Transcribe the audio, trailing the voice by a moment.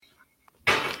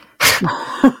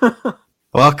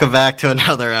Welcome back to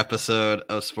another episode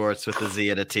of Sports with the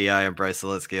Z and a TI. I'm Bryce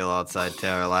Zelinsky alongside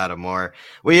Taylor Lattimore.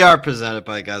 We are presented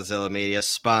by Godzilla Media,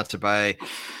 sponsored by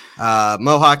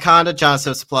Mohawk Honda,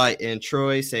 Johnstone Supply in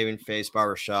Troy, Saving Face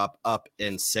Barbershop up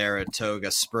in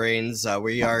Saratoga Springs.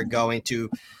 We are going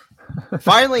to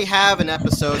finally have an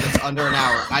episode that's under an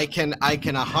hour. I can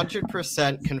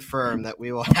 100% confirm that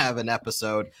we will have an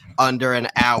episode under an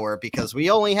hour because we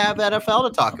only have NFL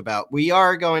to talk about. We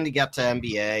are going to get to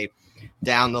NBA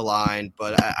down the line,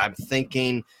 but I'm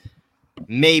thinking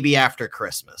maybe after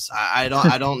Christmas. I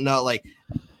don't know. Like,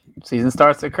 season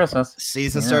starts at Christmas.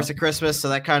 Starts at Christmas, so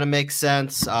that kind of makes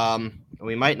sense.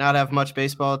 We might not have much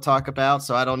baseball to talk about,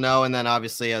 so I don't know. And then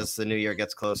obviously, as the new year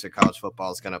gets closer, college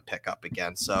football is going to pick up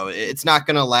again, so it's not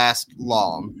going to last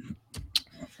long.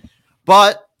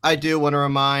 But I do want to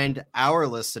remind our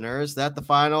listeners that the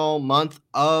final month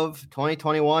of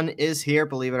 2021 is here,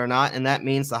 believe it or not, and that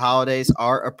means the holidays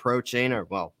are approaching, or,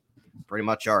 well, pretty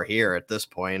much are here at this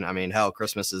point. I mean, hell,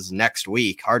 Christmas is next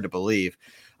week. Hard to believe.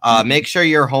 Make sure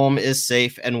your home is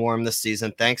safe and warm this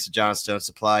season. Thanks to Johnstone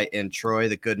Supply in Troy.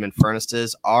 The Goodman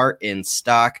Furnaces are in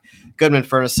stock. Goodman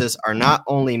Furnaces are not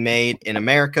only made in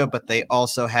America, but they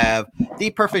also have the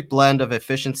perfect blend of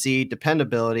efficiency,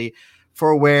 dependability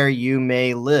for where you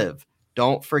may live.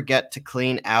 Don't forget to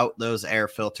clean out those air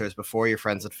filters before your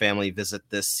friends and family visit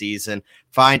this season.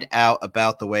 Find out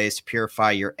about the ways to purify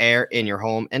your air in your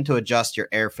home and to adjust your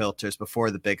air filters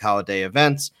before the big holiday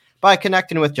events by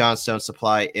connecting with Johnstone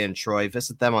Supply in Troy.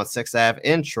 Visit them on 6th Ave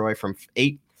in Troy from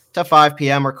 8 to 5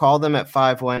 p.m. or call them at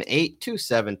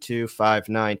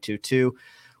 518-272-5922.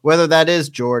 Whether that is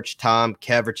George, Tom,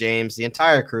 Kev, or James, the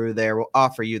entire crew there will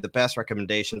offer you the best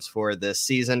recommendations for this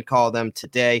season. Call them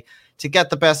today to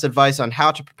get the best advice on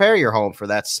how to prepare your home for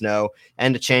that snow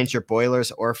and to change your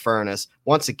boilers or furnace.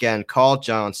 Once again, call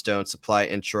Johnstone Supply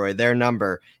in Troy. Their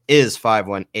number is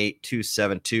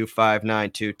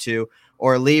 518-272-5922,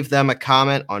 or leave them a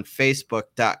comment on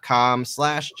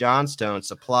Facebook.com/Johnstone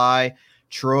Supply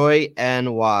Troy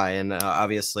NY. And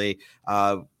obviously,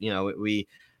 we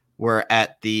were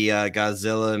at the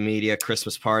Godzilla Media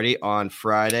Christmas party on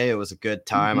Friday. It was a good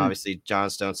time. Mm-hmm. Obviously,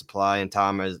 Johnstone Supply and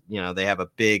Tom, they have a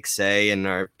big say and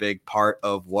are a big part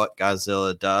of what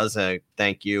Godzilla does.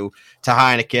 Thank you to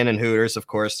Heineken and Hooters, of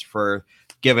course, for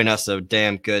giving us a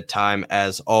damn good time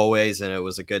as always. And it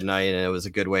was a good night, and it was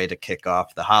a good way to kick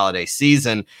off the holiday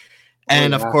season.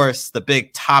 And of course, the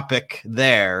big topic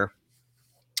there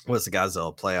was the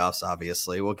Godzilla playoffs.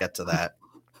 Obviously, we'll get to that.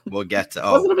 We'll get to.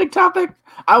 Was it a big topic?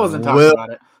 I wasn't talking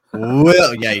about it.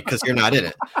 Yeah, because you're not in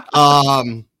it.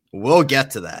 We'll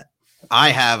get to that. I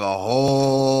have a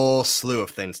whole slew of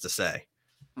things to say,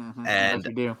 and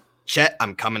you do. Chet,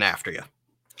 I'm coming after you,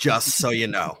 just so you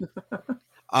know.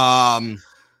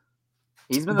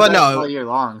 He's been the best all year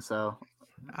long, so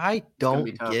I don't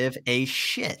give a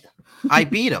shit. I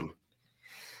beat him.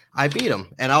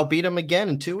 And I'll beat him again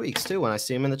in 2 weeks too when I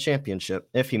see him in the championship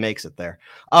if he makes it there.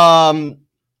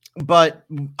 But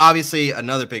obviously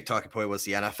another big talking point was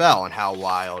the NFL and how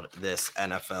wild this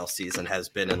NFL season has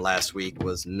been. And last week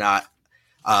was not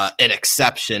an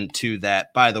exception to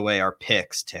that. By the way, our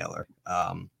picks, Taylor,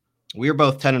 we were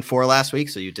both 10-4 last week,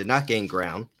 so you did not gain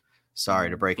ground. Sorry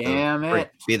to be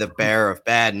the bearer of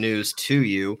bad news to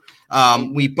you.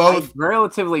 We both I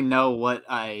relatively know what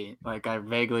I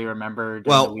vaguely remember.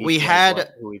 Well, we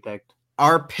had who we picked.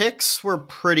 Our picks were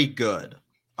pretty good.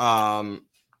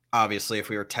 Obviously, if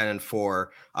we were 10-4,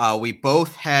 we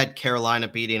both had Carolina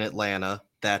beating Atlanta.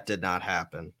 That did not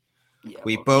happen. Yeah,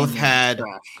 we both had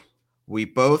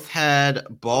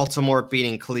Baltimore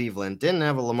beating Cleveland. Didn't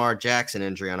have a Lamar Jackson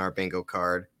injury on our bingo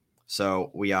card, so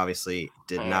we obviously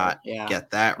did not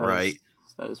get that right.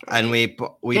 That is right. And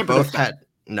we both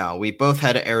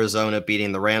had Arizona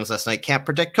beating the Rams last night. Can't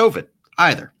predict COVID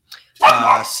either.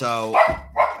 So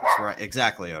that's right,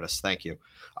 exactly, Otis. Thank you.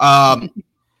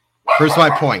 Here's my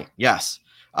point. Yes.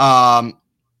 I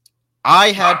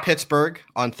had Pittsburgh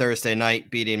on Thursday night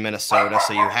beating Minnesota,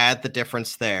 so you had the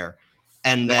difference there.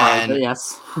 And then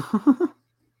yes.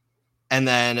 And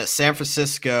then San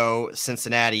Francisco,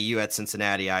 Cincinnati, you had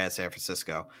Cincinnati, I had San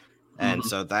Francisco. And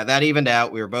so that evened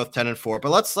out. We were both 10-4. But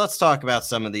let's talk about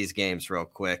some of these games real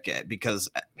quick, because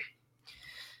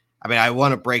I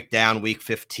want to break down week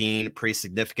 15 pretty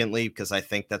significantly because I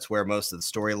think that's where most of the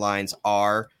storylines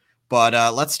are. But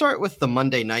let's start with the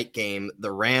Monday night game,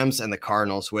 the Rams and the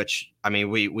Cardinals, which,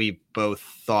 we both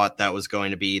thought that was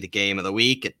going to be the game of the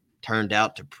week. It turned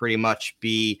out to pretty much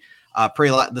be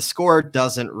the score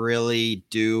doesn't really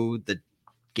do the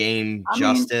game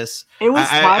justice. It was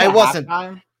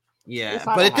Yeah,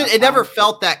 but it never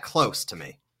felt that close to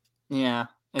me. Yeah.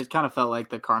 It kind of felt like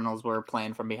the Cardinals were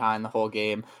playing from behind the whole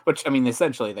game, which I mean,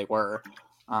 essentially they were.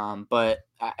 But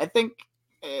I think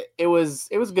it was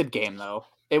a good game though.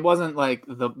 It wasn't like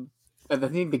I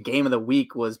think the game of the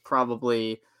week was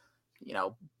probably,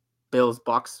 Bills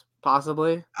Bucks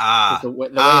possibly. The way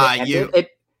it ended,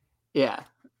 yeah.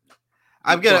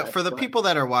 For the people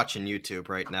that are watching YouTube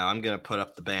right now, I'm gonna put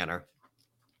up the banner.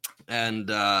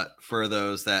 And for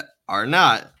those that are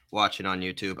not watching on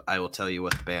YouTube, I will tell you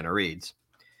what the banner reads.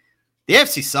 The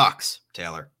AFC sucks,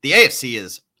 Taylor. The AFC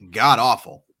is god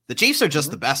awful. The Chiefs are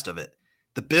just the best of it.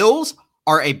 The Bills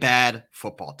are a bad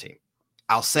football team.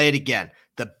 I'll say it again.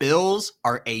 The Bills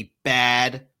are a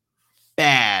bad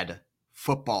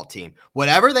football team.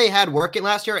 Whatever they had working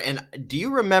last year, and do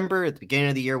you remember at the beginning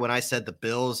of the year when I said the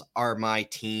Bills are my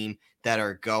team that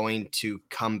are going to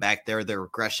come back? They're the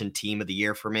regression team of the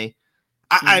year for me.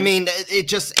 I mean, it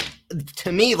just,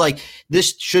 to me, like,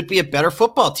 this should be a better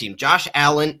football team. Josh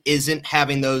Allen isn't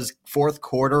having those fourth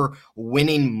quarter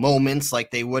winning moments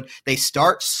like they would. They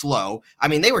start slow. I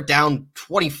mean, they were down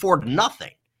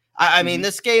 24-0. I mean,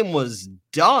 this game was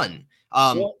done.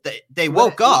 They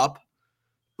woke up.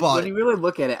 But when you really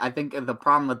look at it, I think the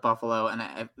problem with Buffalo,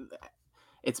 and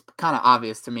it's kind of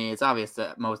obvious to me, it's obvious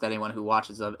to most anyone who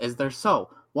watches them, is they're so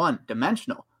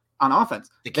one-dimensional on offense.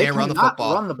 They can't run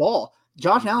the ball.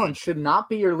 Josh Allen should not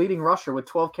be your leading rusher with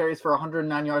 12 carries for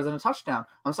 109 yards and a touchdown.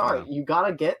 I'm sorry. You got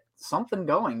to get something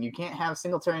going. You can't have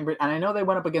Singletary and I know they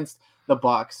went up against the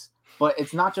Bucs, but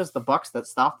it's not just the Bucs that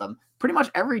stop them. Pretty much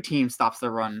every team stops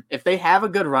their run. If they have a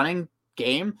good running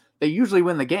game, they usually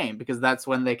win the game because that's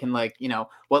when they can,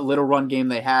 what little run game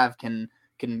they have can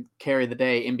carry the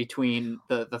day in between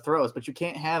the throws. But you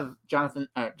can't have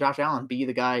Josh Allen be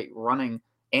the guy running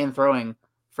and throwing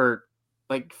for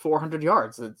 400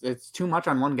 yards. It's too much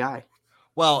on one guy.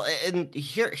 Well, and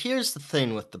here's the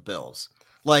thing with the Bills.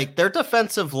 Like, their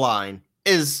defensive line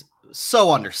is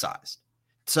so undersized.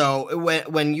 So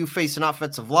when you face an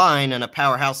offensive line and a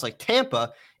powerhouse like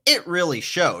Tampa, it really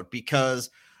showed because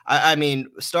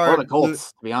the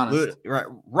Colts, to be honest.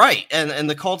 Right. And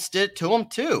the Colts did to them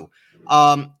too.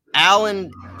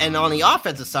 Allen, and on the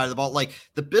offensive side of the ball, like,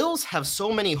 the Bills have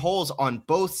so many holes on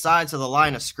both sides of the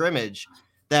line of scrimmage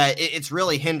that it's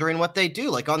really hindering what they do.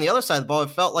 Like, on the other side of the ball, it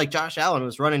felt like Josh Allen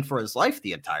was running for his life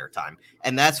the entire time.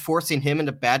 And that's forcing him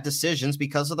into bad decisions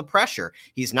because of the pressure.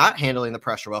 He's not handling the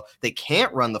pressure well. They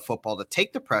can't run the football to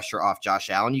take the pressure off Josh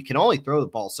Allen. You can only throw the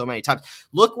ball so many times.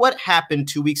 Look what happened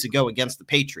 2 weeks ago against the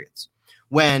Patriots.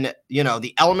 When,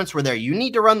 the elements were there, you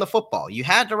need to run the football. You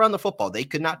had to run the football. They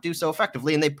could not do so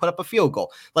effectively, and they put up a field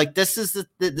goal. Like, this is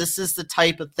the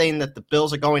type of thing that the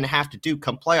Bills are going to have to do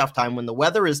come playoff time when the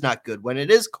weather is not good, when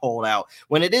it is cold out,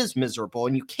 when it is miserable,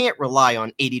 and you can't rely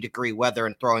on 80-degree weather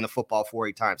and throwing the football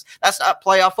 40 times. That's not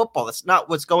playoff football. That's not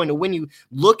what's going to win you.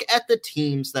 Look at the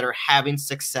teams that are having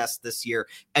success this year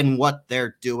and what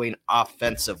they're doing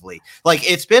offensively. Like,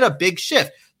 it's been a big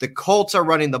shift. The Colts are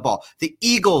running the ball. The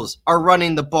Eagles are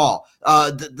running the ball.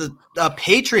 The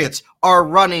Patriots are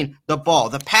running the ball.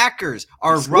 The Packers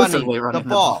are running the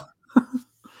ball.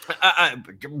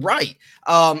 Right.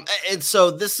 And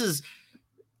so this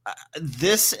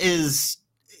is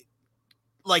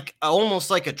like almost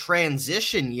like a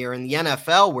transition year in the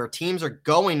NFL where teams are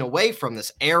going away from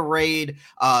this air raid,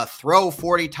 throw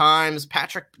 40 times,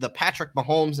 Patrick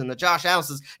Mahomes and the Josh Allen.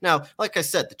 Now, like I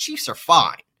said, the Chiefs are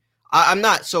fine. I'm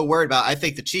not so worried about it. I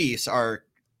think the Chiefs are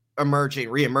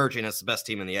re-emerging as the best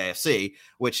team in the AFC,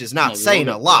 which is not saying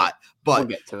a lot, but we'll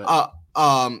get to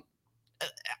it.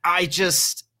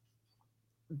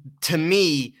 To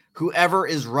me, whoever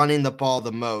is running the ball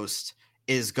the most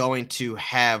is going to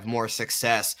have more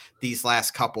success these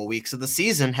last couple weeks of the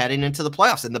season heading into the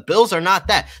playoffs. And the Bills are not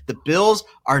that. The Bills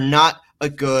are not a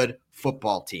good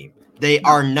football team. They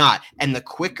are not. And the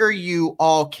quicker you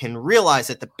all can realize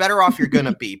it, the better off you're going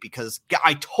to be, because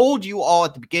I told you all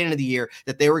at the beginning of the year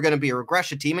that they were going to be a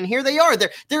regression team. And here they are.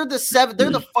 They're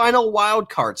the final wild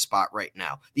card spot right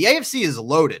now. The AFC is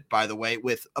loaded, by the way,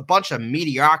 with a bunch of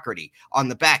mediocrity on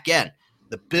the back end.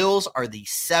 The Bills are the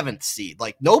 7th seed.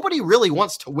 Like, nobody really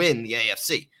wants to win the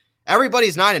AFC.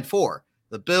 Everybody's 9-4.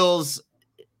 The Bills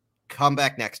come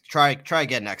back next. Try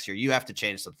again next year. You have to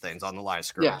change some things on the line of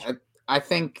scrimmage. Yeah, I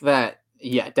think that,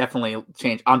 definitely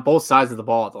change on both sides of the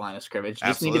ball at the line of scrimmage. You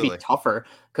just need to be tougher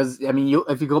because,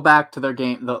 if you go back to their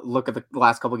game, look at the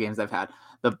last couple of games they've had.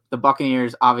 The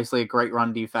Buccaneers, obviously a great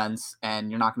run defense, and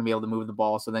you're not going to be able to move the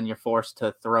ball, so then you're forced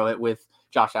to throw it with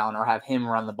Josh Allen or have him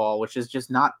run the ball, which is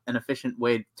just not an efficient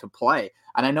way to play.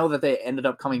 And I know that they ended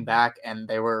up coming back, and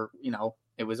they were,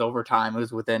 it was overtime. It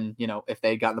was within, if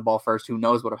they had gotten the ball first, who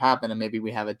knows what would have happened, and maybe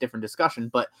we have a different discussion.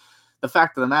 But the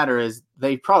fact of the matter is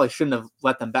they probably shouldn't have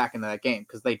let them back into that game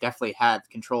because they definitely had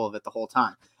control of it the whole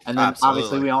time. And then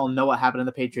obviously we all know what happened in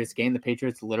the Patriots game. The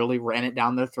Patriots literally ran it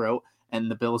down their throat, and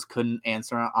the Bills couldn't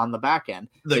answer on the back end.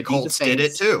 The Colts did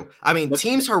it too. I mean,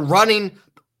 teams are running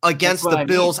against the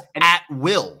Bills at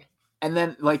will. And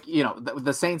then, like, you know,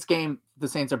 the Saints game, the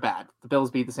Saints are bad. The Bills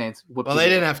beat the Saints. Well, they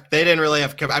didn't really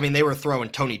have. I mean, they were throwing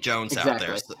Tony Jones out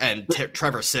there and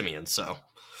Trevor Siemian. So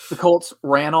the Colts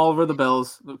ran all over the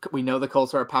Bills. We know the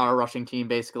Colts are a power rushing team,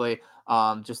 basically,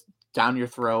 just down your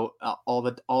throat all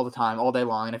the time, all day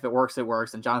long. And if it works, it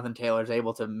works. And Jonathan Taylor is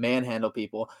able to manhandle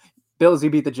people. Bills, you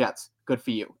beat the Jets. Good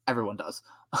for you. Everyone does.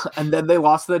 And then they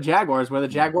lost to the Jaguars, where the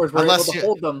Jaguars were able to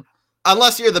hold them.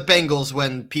 Unless you're the Bengals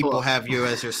when people have you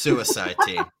as your suicide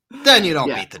team. Then you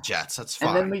don't beat the Jets. That's fine.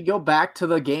 And then we go back to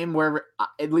the game where,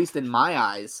 at least in my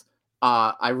eyes,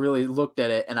 I really looked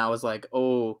at it and I was like,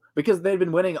 oh, because they'd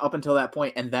been winning up until that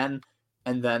point, and then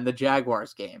the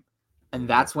Jaguars game. And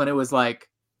that's when it was like,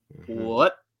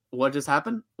 what just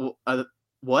happened?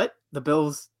 What? The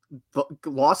Bills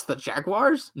lost the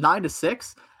Jaguars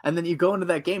 9-6? And then you go into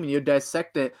that game and you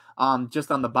dissect it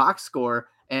just on the box score.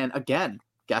 And again,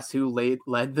 guess who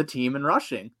led the team in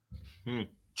rushing?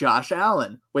 Josh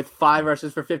Allen with 5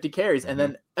 rushes for 50 carries.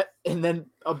 And then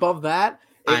above that,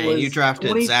 you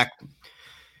drafted Zach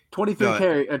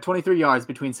 23 yards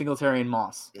between Singletary and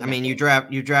Moss. I mean, you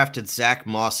drafted Zach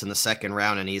Moss in the second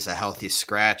round, and he's a healthy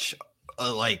scratch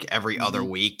like every other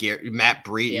week. Matt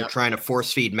Breida, you're trying to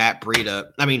force feed Matt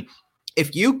Breida. I mean,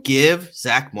 if you give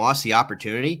Zach Moss the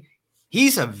opportunity,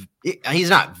 he's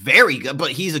not very good,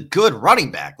 but he's a good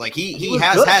running back. Like he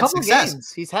has had success.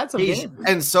 Games. He's had some games,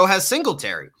 and so has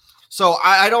Singletary. So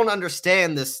I don't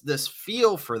understand this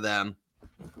feel for them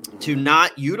to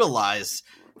not utilize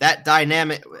that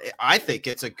dynamic. I think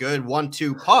it's a good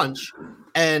 1-2 punch.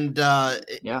 And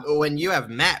when you have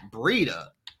Matt Breida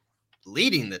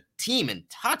leading the team in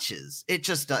touches, it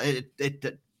just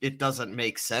it doesn't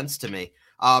make sense to me.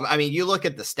 I mean, you look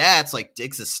at the stats, like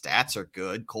Diggs' stats are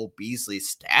good. Cole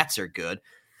Beasley's stats are good,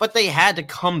 but they had to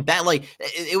come back. Like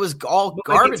it was all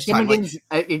garbage time.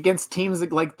 Against teams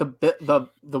like the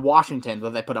Washington,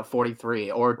 where they put up 43,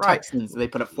 or Texans, they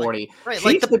put up 40.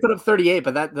 Chiefs, they put up 38,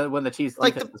 but when the Chiefs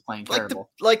defense was playing terrible.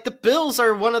 The Bills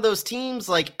are one of those teams,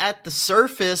 like at the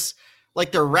surface,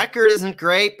 like their record isn't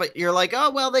great, but you're like,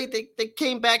 oh, well, they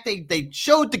came back. They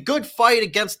showed the good fight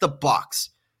against the Bucs.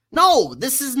 No,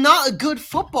 this is not a good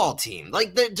football team.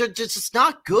 Like they're just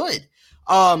not good.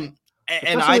 And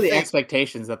I think the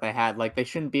expectations that they had, like they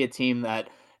shouldn't be a team that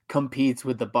competes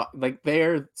with the Bucs. Like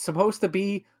they're supposed to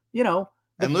be, you know,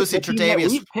 and losing Tre'Davious,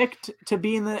 we picked to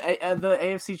be in the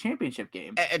AFC Championship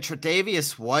game. And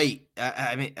Tre'Davious White.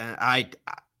 I mean, I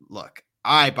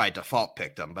by default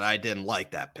picked him, but I didn't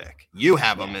like that pick. You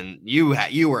have him, and you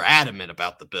were adamant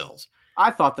about the Bills. I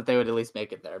thought that they would at least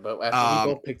make it there, but we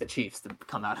both picked the Chiefs to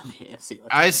come out of the AFC.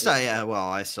 I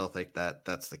still think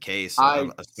that's the case. I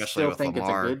especially still with think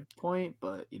Lamar. It's a good point,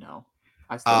 but you know,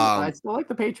 I still like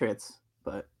the Patriots,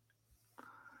 but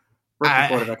rookie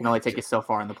quarterback can only take you so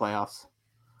far in the playoffs.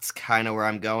 It's kind of where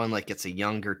I'm going. Like it's a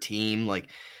younger team. Like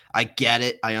I get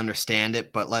it, I understand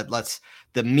it, but let's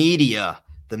the media.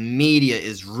 The media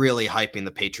is really hyping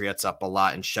the Patriots up a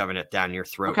lot and shoving it down your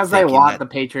throat because they want the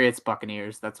Patriots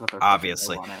Buccaneers. That's what they're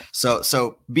obviously.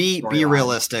 So be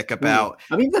realistic about.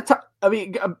 I mean,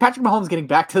 Patrick Mahomes getting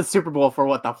back to the Super Bowl for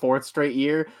the 4th straight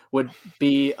year would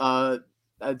be a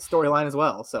storyline as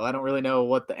well. So I don't really know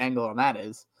what the angle on that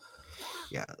is.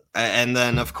 Yeah, and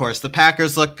then of course the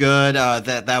Packers look good.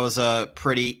 That was a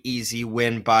pretty easy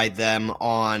win by them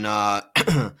on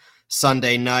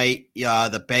Sunday night.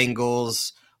 The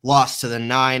Bengals lost to the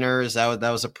Niners. That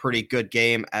was a pretty good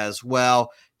game as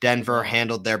well. Denver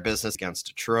handled their business against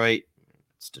Detroit.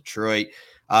 It's Detroit.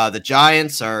 The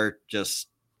Giants are just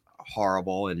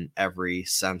horrible in every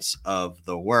sense of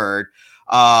the word.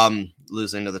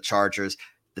 Losing to the Chargers.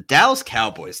 The Dallas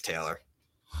Cowboys, Taylor.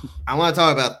 I want to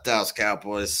talk about the Dallas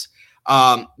Cowboys.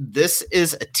 This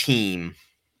is a team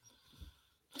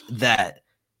that,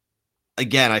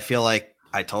 again, I feel like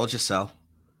I told you so.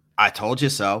 I told you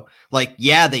so. Like,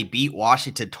 yeah, they beat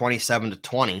Washington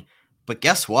 27-20, but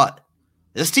guess what?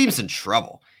 This team's in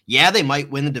trouble. Yeah, they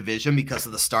might win the division because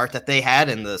of the start that they had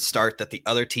and the start that the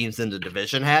other teams in the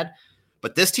division had,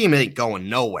 but this team ain't going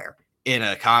nowhere in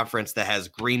a conference that has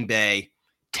Green Bay,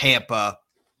 Tampa,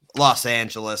 Los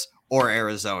Angeles, or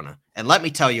Arizona. And let me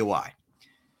tell you why.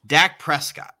 Dak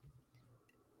Prescott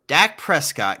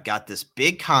got this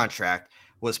big contract,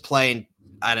 was playing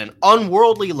at an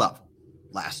unworldly level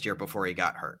last year before he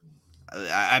got hurt.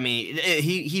 I mean,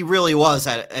 he really was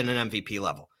at an MVP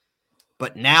level.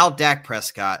 But now Dak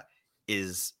Prescott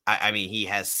is, I mean, he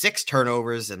has 6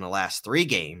 turnovers in the last 3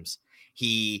 games.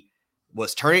 He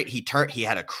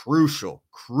had a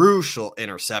crucial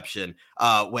interception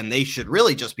when they should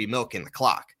really just be milking the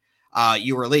clock.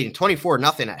 You were leading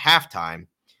 24-0 at halftime,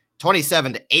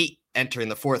 27-8 entering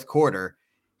the fourth quarter,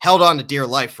 held on to dear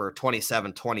life for a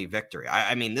 27-20 victory.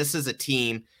 I mean, this is a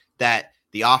team that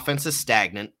the offense is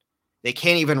stagnant. They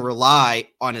can't even rely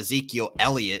on Ezekiel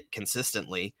Elliott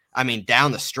consistently. I mean,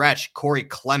 down the stretch, Corey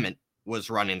Clement was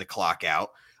running the clock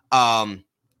out.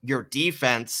 Your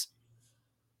defense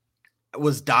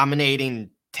was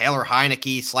dominating Taylor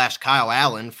Heineke / Kyle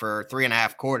Allen for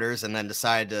 3.5 quarters and then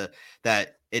decided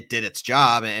that it did its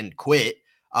job and quit.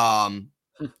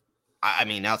 I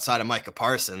mean, outside of Micah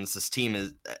Parsons, this team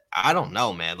is, I don't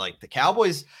know, man. Like the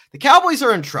Cowboys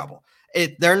are in trouble.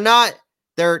 They're 9-4.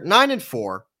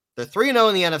 They're 3-0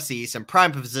 in the NFC East and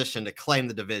prime position to claim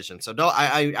the division. So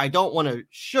I don't want to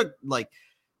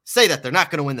say that they're not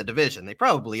going to win the division. They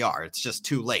probably are. It's just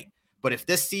too late. But if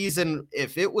this season,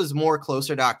 if it was more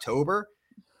closer to October,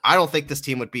 I don't think this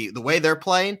team would be, the way they're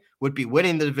playing, would be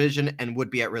winning the division and would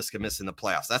be at risk of missing the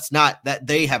playoffs.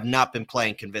 They have not been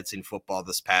playing convincing football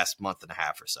this past month and a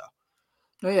half or so.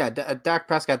 Oh yeah, Dak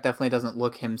Prescott definitely doesn't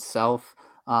look himself.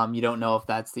 You don't know if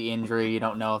that's the injury. You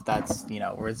don't know if that's,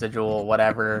 residual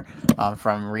whatever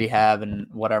from rehab and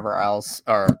whatever else,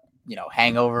 or,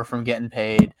 hangover from getting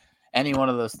paid. Any one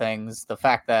of those things. The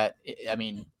fact that,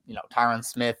 Tyron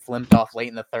Smith limped off late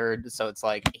in the third, so it's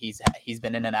like he's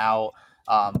been in and out.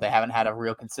 They haven't had a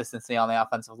real consistency on the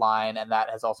offensive line, and that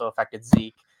has also affected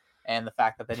Zeke. And the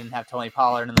fact that they didn't have Tony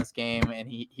Pollard in this game, and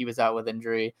he was out with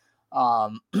injury.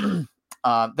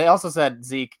 They also said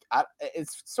Zeke.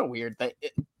 It's so weird.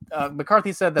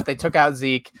 McCarthy said that they took out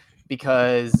Zeke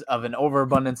because of an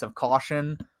overabundance of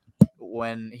caution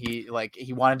when he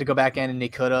wanted to go back in and he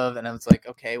could have. And I was like,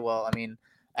 okay, well, I mean,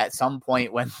 at some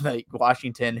point when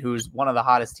Washington, who's one of the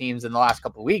hottest teams in the last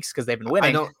couple of weeks because they've been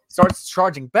winning, starts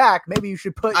charging back, maybe you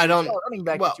should put running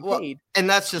back that you paid. And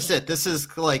that's just it. This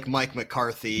is like Mike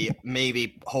McCarthy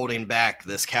maybe holding back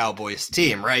this Cowboys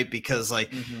team, right? Because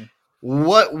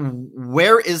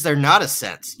where is there not a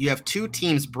sense? You have 2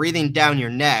 teams breathing down your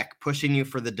neck, pushing you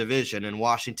for the division in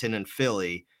Washington and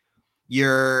Philly.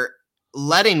 You're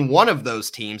letting one of those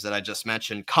teams that I just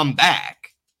mentioned come back.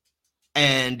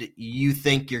 And you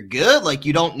think you're good? Like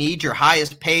you don't need your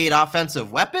highest paid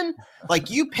offensive weapon? Like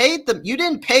you paid them. You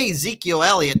didn't pay Ezekiel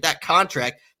Elliott that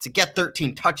contract to get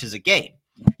 13 touches a game.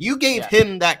 You gave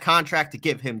him that contract to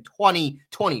give him 20,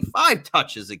 25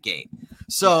 touches a game.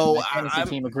 So the fantasy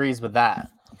team agrees with that.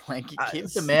 Like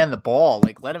give the man the ball.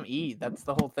 Like let him eat. That's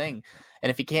the whole thing. And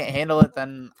if he can't handle it,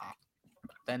 then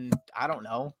I don't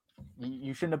know.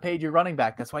 You shouldn't have paid your running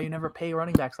back. That's why you never pay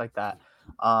running backs like that.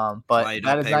 But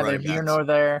that is neither here nor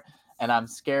there. And I'm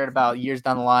scared about years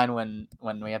down the line when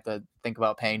we have to think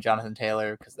about paying Jonathan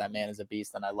Taylor because that man is a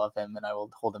beast and I love him and I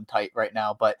will hold him tight right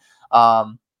now. But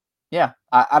yeah,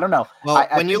 I don't know. Well,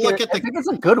 I think it's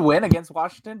a good win against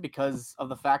Washington because of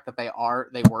the fact that they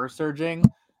were surging.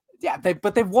 Yeah,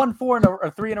 but they've won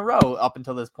 3 in a row up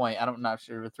until this point. I'm not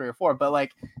sure 3 or 4, but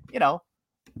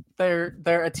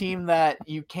they're a team that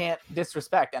you can't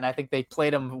disrespect, and I think they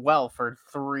played them well for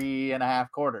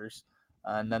 3.5 quarters,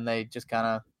 and then they just kind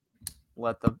of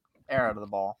let the air out of the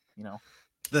ball.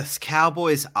 This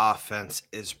Cowboys offense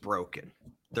is broken.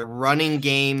 The running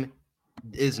game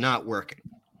is not working.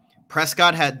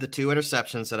 Prescott had the 2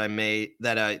 interceptions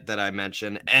that I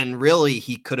mentioned, and really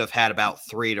he could have had about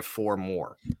 3 to 4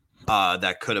 more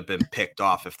that could have been picked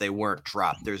off if they weren't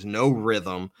dropped. There's no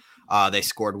rhythm. They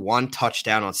scored 1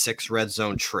 touchdown on 6 red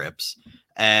zone trips.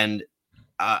 And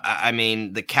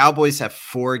the Cowboys have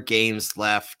 4 games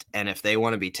left. And if they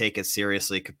want to be taken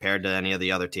seriously compared to any of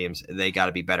the other teams, they got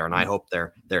to be better. And I hope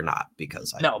they're not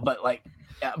because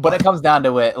but it comes down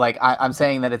to it. I'm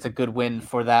saying that it's a good win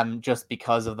for them just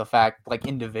because of the fact,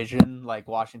 in division,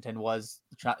 Washington was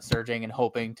surging and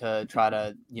hoping to try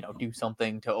to, do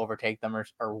something to overtake them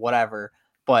or whatever.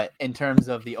 But in terms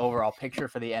of the overall picture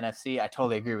for the NFC, I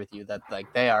totally agree with you that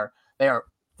they are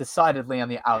decidedly on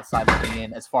the outside looking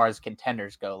in as far as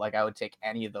contenders go. I would take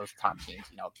any of those top teams,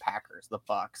 Packers, the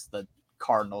Bucks, the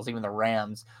Cardinals, even the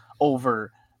Rams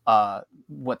over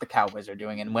what the Cowboys are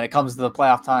doing. And when it comes to the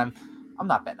playoff time, I'm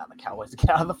not betting on the Cowboys to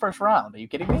get out of the first round. Are you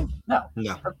kidding me? No.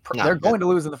 They're going to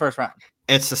lose in the first round.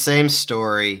 It's the same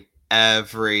story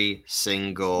every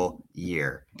single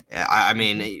year. I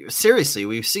mean, seriously,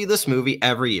 we see this movie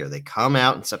every year. They come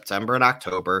out in September and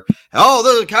October.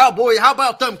 Oh, the Cowboys. How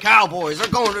about them Cowboys? They're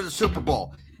going to the Super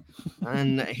Bowl.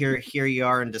 And here you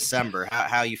are in December.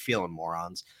 How you feeling,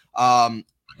 morons?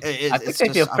 I think they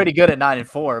feel pretty good at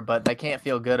 9-4, but they can't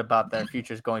feel good about their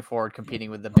futures going forward,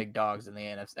 competing with the big dogs in the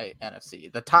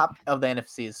NFC. The top of the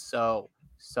NFC is so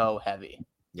heavy.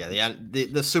 Yeah,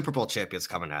 the Super Bowl champions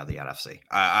coming out of the NFC.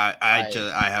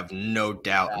 I have no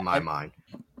doubt in my mind.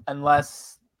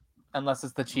 Unless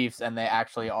it's the Chiefs and they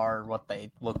actually are what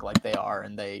they look like they are,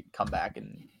 and they come back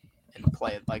and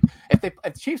play it like if the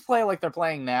Chiefs play like they're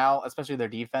playing now, especially their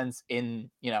defense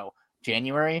in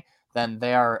January, then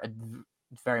they are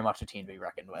very much a team to be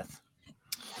reckoned with.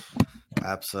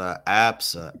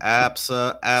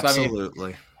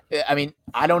 Absolutely. So, I mean,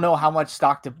 I don't know how much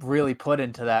stock to really put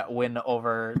into that win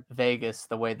over Vegas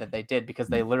the way that they did, because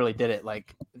they literally did it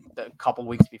like a couple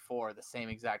weeks before the same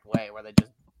exact way, where they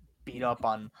just beat up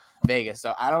on Vegas.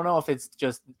 So I don't know if it's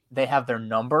just they have their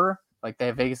number, like they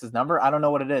have Vegas's number. I don't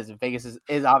know what it is. Vegas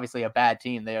is obviously a bad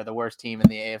team. They are the worst team in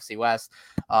the AFC West,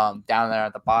 down there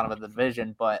at the bottom of the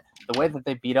division. But the way that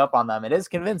they beat up on them, it is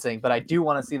convincing. But I do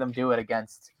want to see them do it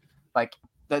against like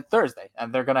the Thursday,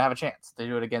 and they're going to have a chance to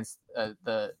do it against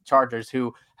the Chargers,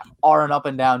 who are an up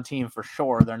and down team for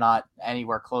sure. They're not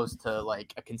anywhere close to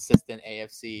like a consistent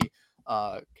AFC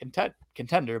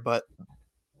contender, but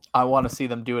I want to see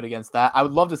them do it against that. I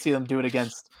would love to see them do it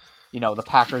against, the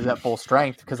Packers at full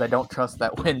strength, because I don't trust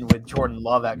that win with Jordan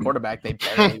Love at quarterback. They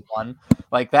barely won.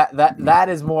 Like that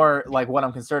is more like what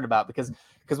I'm concerned about, because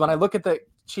when I look at the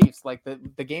Chiefs, like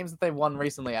the games that they've won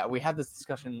recently, we had this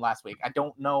discussion last week. I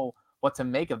don't know what to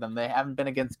make of them. They haven't been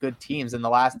against good teams. And the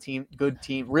last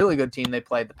really good team they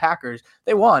played, the Packers,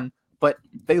 they won, but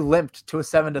they limped to a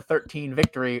 7-13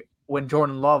 victory when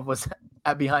Jordan Love was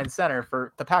at behind center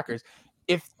for the Packers.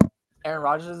 If Aaron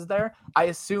Rodgers is there, I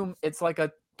assume it's like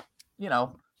a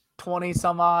 20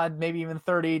 some odd, maybe even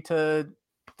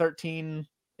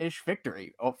 30-13-ish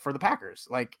victory for the Packers.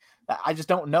 Like, I just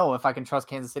don't know if I can trust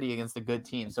Kansas City against a good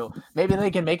team. So maybe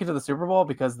they can make it to the Super Bowl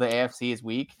because the AFC is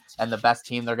weak, and the best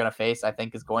team they're going to face, I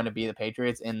think, is going to be the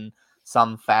Patriots in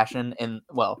some fashion.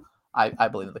 I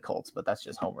believe in the Colts, but that's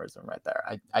just homerism right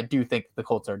there. I do think the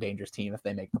Colts are a dangerous team if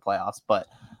they make the playoffs, but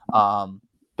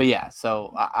yeah,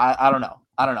 so I don't know.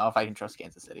 I don't know if I can trust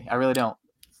Kansas City. I really don't.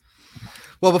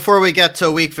 Well, before we get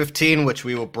to week 15, which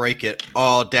we will break it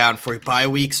all down for you, bye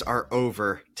weeks are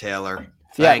over, Taylor.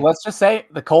 Let's just say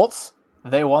the Colts,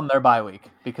 they won their bye week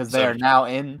because they are now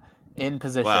in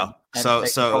position. Wow. And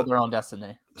they control their own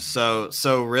destiny. So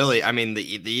really, I mean,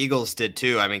 the Eagles did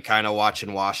too. I mean, kind of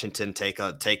watching Washington take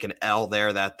an L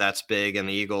there, that's big. And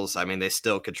the Eagles, I mean, they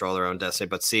still control their own destiny,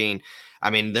 but I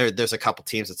mean, there's a couple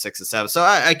teams at 6 and 7, so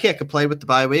I can't complain with the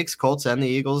bye weeks. Colts and the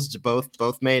Eagles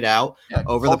both made out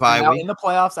over the bye week. In the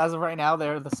playoffs, as of right now,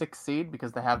 they're the 6th seed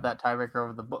because they have that tiebreaker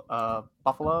over the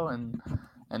Buffalo and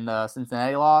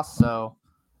Cincinnati loss. So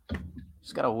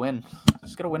just gotta win.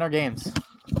 Just gotta win our games.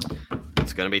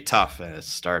 It's going to be tough, and it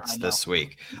starts this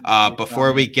week.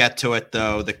 Before we get to it,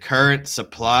 though, the current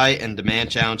supply and demand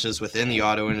challenges within the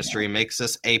auto industry makes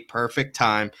this a perfect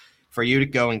time for you to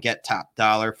go and get top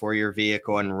dollar for your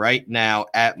vehicle. And right now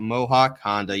at Mohawk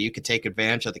Honda, you can take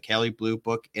advantage of the Kelley Blue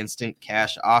Book Instant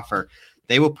Cash offer.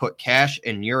 They will put cash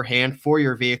in your hand for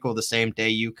your vehicle the same day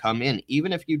you come in,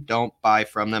 even if you don't buy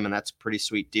from them. And that's a pretty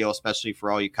sweet deal, especially for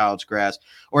all you college grads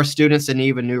or students that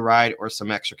need a new ride or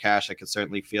some extra cash. I can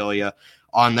certainly feel you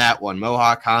on that one.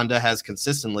 Mohawk Honda has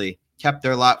consistently kept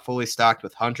their lot fully stocked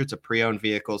with hundreds of pre-owned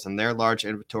vehicles, and their large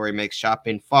inventory makes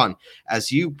shopping fun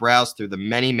as you browse through the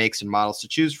many makes and models to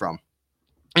choose from.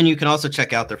 And you can also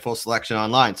check out their full selection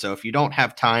online. So if you don't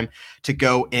have time to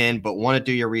go in but want to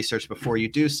do your research before you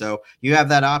do so, you have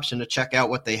that option to check out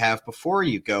what they have before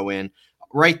you go in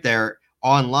right there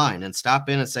online. And stop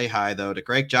in and say hi, though, to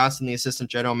Greg Johnson, the assistant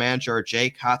general manager, or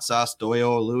Jake Hot Sauce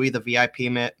Doyle, Louis the VIP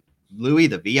man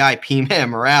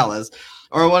Morales,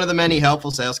 or one of the many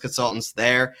helpful sales consultants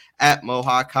there at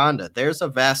Mohawk Honda. There's a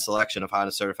vast selection of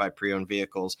Honda certified pre-owned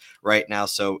vehicles right now,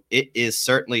 so it is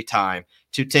certainly time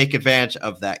to take advantage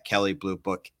of that Kelley Blue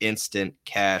Book Instant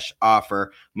Cash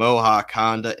offer. Mohawk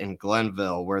Honda in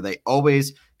Glenville, where they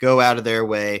always go out of their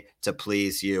way to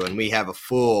please you. And we have a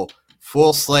full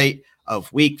slate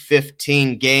of week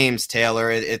 15 games,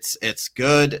 Taylor. It's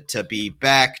good to be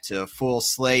back to a full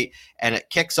slate, and it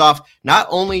kicks off. Not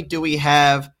only do we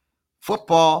have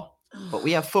football, but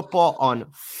we have football on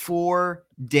 4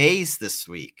 days this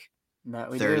week.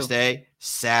 Thursday,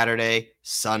 Saturday,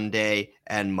 Sunday,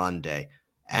 and Monday.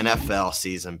 NFL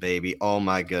season, baby. Oh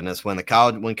my goodness. When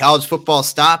college football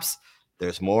stops,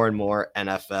 there's more and more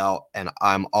NFL, and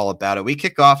I'm all about it. We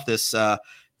kick off this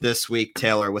week,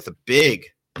 Taylor, with a big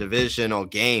divisional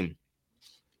game.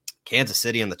 Kansas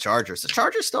City and the Chargers. The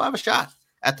Chargers still have a shot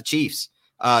at the Chiefs.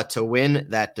 to win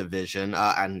that division.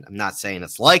 And I'm not saying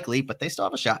it's likely, but they still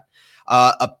have a shot.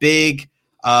 A big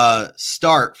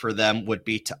start for them would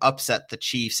be to upset the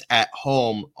Chiefs at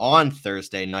home on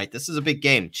Thursday night. This is a big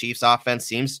game. Chiefs offense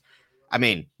seems,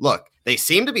 look, they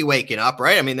seem to be waking up,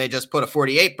 right? I mean, they just put a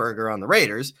 48 burger on the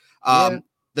Raiders.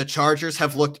 The Chargers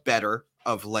have looked better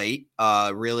of late,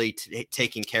 really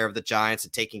taking care of the Giants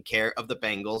and taking care of the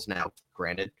Bengals. Now,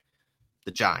 granted,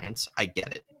 the Giants, I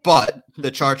get it, but the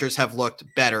Chargers have looked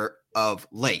better of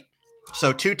late.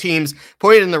 So two teams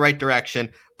pointed in the right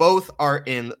direction. Both are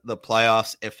in the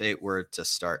playoffs if it were to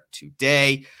start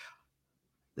today.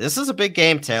 This is a big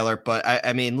game, Taylor, but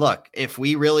I mean, look, if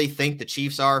we really think the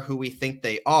Chiefs are who we think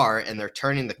they are and they're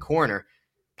turning the corner,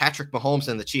 Patrick Mahomes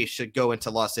and the Chiefs should go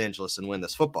into Los Angeles and win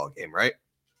this football game, right?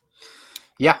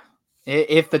 Yeah.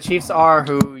 If the Chiefs are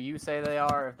who you say they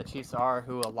are, if the Chiefs are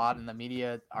who a lot in the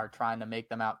media are trying to make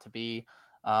them out to be,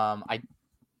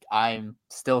 I'm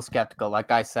still skeptical.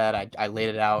 Like I said, I laid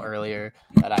it out earlier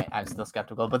that I'm still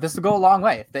skeptical, but this will go a long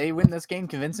way. If they win this game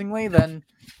convincingly, then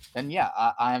yeah,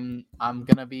 I'm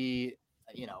gonna be,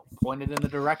 pointed in the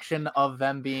direction of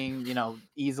them being,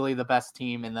 easily the best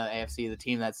team in the AFC, the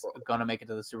team that's gonna make it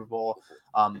to the Super Bowl,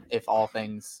 if all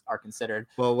things are considered.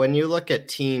 Well, when you look at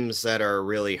teams that are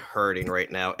really hurting right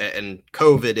now, and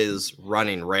COVID is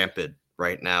running rampant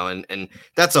right now, and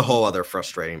that's a whole other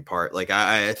frustrating part. Like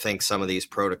I think some of these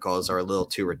protocols are a little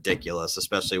too ridiculous,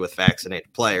 especially with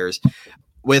vaccinated players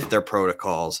with their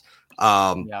protocols.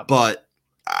 But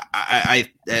I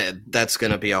that's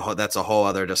going to be that's a whole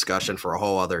other discussion for a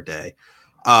whole other day.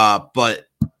 But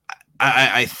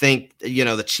I think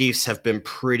the Chiefs have been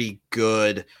pretty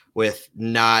good with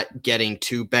not getting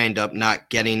too banged up, not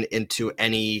getting into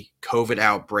any COVID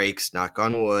outbreaks, knock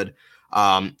on wood.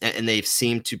 And they've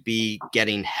seemed to be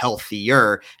getting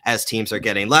healthier as teams are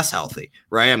getting less healthy,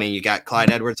 right? I mean, you got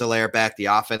Clyde Edwards-Helaire back. The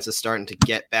offense is starting to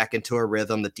get back into a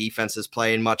rhythm. The defense is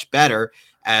playing much better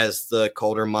as the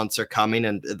colder months are coming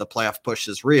and the playoff push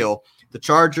is real. The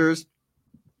Chargers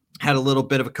had a little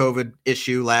bit of a COVID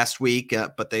issue last week,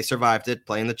 but they survived it,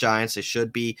 playing the Giants. They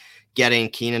should be getting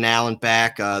Keenan Allen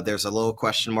back. There's a little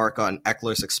question mark on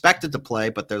Eckler's expected to play,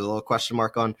 but there's a little question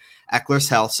mark on Eckler's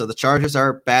health. So the Chargers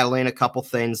are battling a couple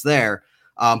things there.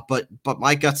 But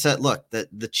my gut said, look,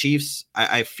 the Chiefs,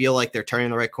 I feel like they're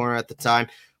turning the right corner at the time.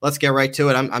 Let's get right to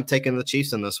it. I'm taking the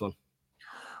Chiefs in this one.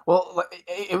 Well,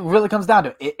 it really comes down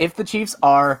to it. If the Chiefs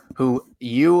are who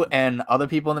you and other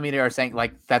people in the media are saying,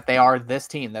 like, that they are this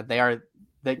team, that they are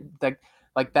that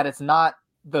it's not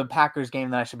the Packers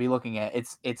game that I should be looking at.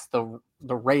 It's the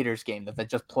Raiders game that they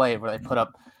just played where they put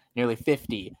up nearly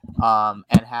 50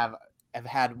 and have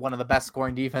had one of the best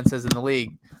scoring defenses in the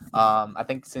league. I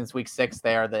think since week 6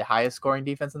 they are the highest scoring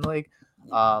defense in the league.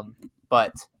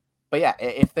 But yeah,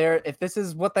 if this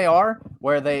is what they are,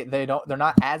 where they're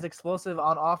not as explosive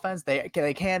on offense,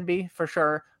 they can be for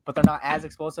sure, but they're not as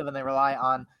explosive, and they rely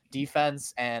on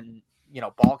defense and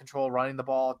ball control, running the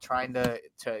ball, trying to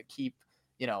keep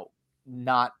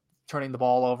not turning the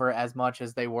ball over as much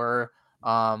as they were.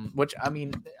 Which, I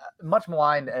mean, much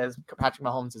maligned as Patrick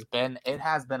Mahomes has been, it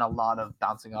has been a lot of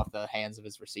bouncing off the hands of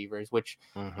his receivers, which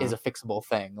is a fixable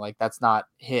thing. Like, that's not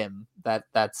him.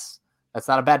 That's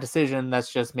not a bad decision.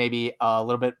 That's just maybe a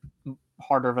little bit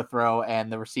harder of a throw and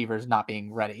the receivers not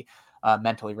being ready,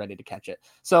 mentally ready to catch it.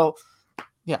 So,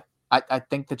 yeah, I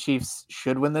think the Chiefs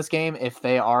should win this game if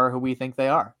they are who we think they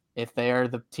are. If they are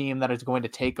the team that is going to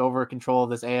take over control of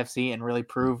this AFC and really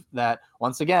prove that,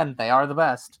 once again, they are the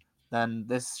best, then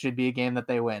this should be a game that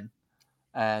they win.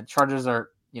 And Chargers are,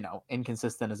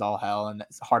 inconsistent as all hell, and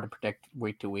it's hard to predict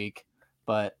week to week.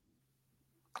 But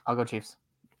I'll go Chiefs.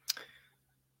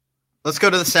 Let's go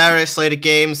to the Saturday slate of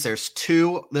games. There's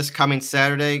 2 this coming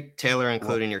Saturday, Taylor,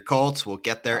 including your Colts. We'll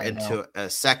get there into a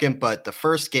second. But the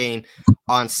first game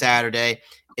on Saturday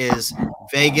is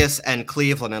Vegas and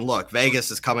Cleveland. And look,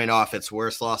 Vegas is coming off its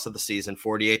worst loss of the season,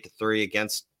 48-3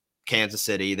 against Kansas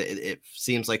City. It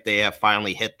seems like they have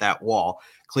finally hit that wall.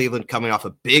 Cleveland coming off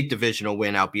a big divisional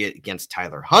win, albeit against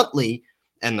Tyler Huntley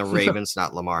and the Ravens,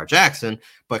 not Lamar Jackson.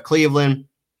 But Cleveland,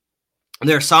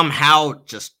 they're somehow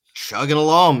just chugging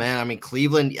along, man. I mean,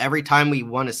 Cleveland, every time we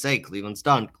want to say Cleveland's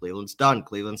done,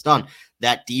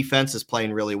 that defense is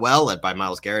playing really well, led by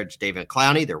Myles Garrett, David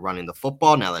Clowney. They're running the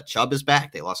football. Now that Chubb is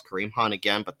back, they lost Kareem Hunt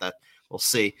again, but that we'll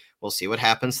see. We'll see what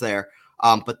happens there.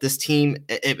 But this team,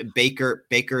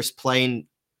 Baker's playing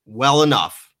well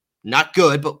enough. Not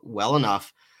good, but well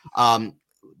enough.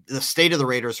 The state of the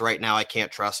Raiders right now, I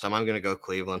can't trust them. I'm going to go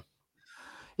Cleveland.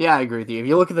 Yeah, I agree with you. If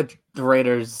you look at the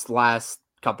Raiders' last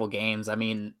couple games, I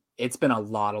mean, it's been a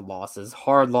lot of losses.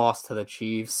 Hard loss to the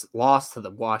Chiefs, loss to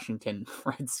the Washington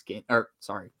Redskins,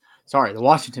 the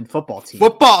Washington football team.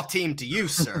 Football team to you,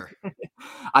 sir.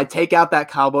 I take out that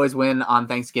Cowboys win on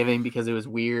Thanksgiving because it was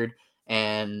weird.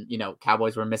 And,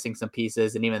 Cowboys were missing some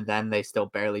pieces. And even then, they still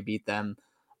barely beat them.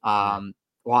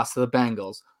 Lost to the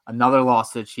Bengals. Another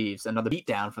loss to the Chiefs. Another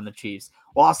beatdown from the Chiefs.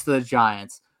 Lost to the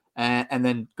Giants. And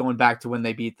then going back to when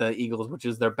they beat the Eagles, which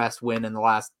is their best win in the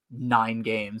last 9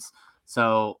 games.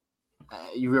 So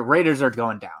Raiders are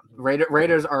going down.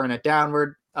 Raiders are in a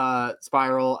downward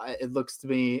spiral. It looks to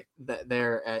me that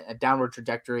they're a downward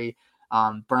trajectory.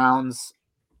 Browns,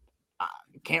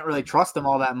 can't really trust them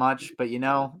all that much, but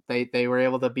they were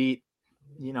able to beat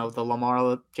the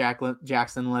Lamar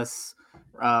Jackson-less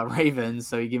Ravens,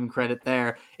 so you give them credit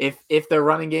there. If their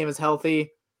running game is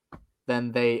healthy,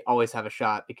 then they always have a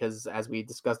shot, because as we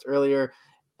discussed earlier,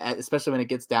 especially when it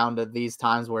gets down to these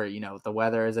times where the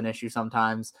weather is an issue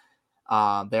sometimes.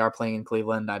 They are playing in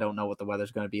Cleveland. I don't know what the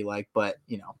weather's going to be like, but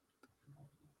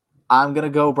I'm going to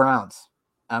go Browns.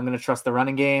 I'm going to trust the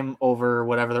running game over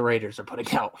whatever the Raiders are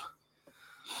putting out.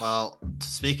 Well,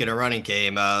 speaking of running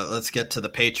game, let's get to the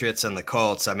Patriots and the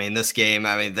Colts. I mean, this game,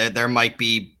 there might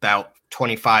be about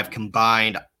 25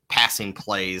 combined passing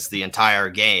plays the entire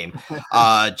game.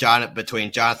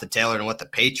 Between Jonathan Taylor and what the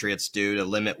Patriots do to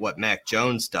limit what Mac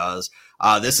Jones does.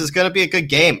 This is going to be a good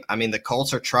game. I mean, the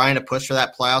Colts are trying to push for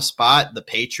that playoff spot. The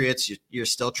Patriots, you're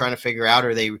still trying to figure out,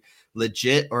 are they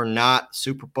legit or not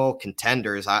Super Bowl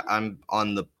contenders? I'm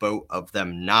on the boat of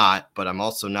them not, but I'm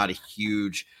also not a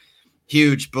huge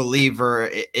believer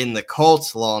in the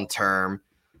Colts long term.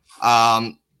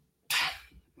 I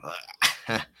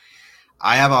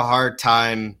have a hard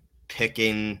time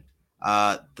picking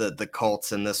the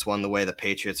Colts in this one the way the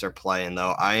Patriots are playing,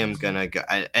 though. I am gonna go,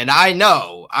 and I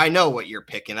know what you're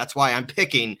picking. That's why I'm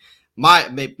making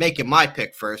my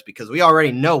pick first, because we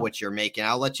already know what you're making.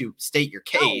 I'll let you state your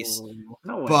case.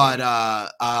 No way. But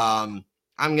I'm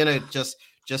gonna just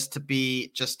to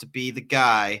be the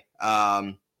guy.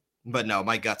 But no,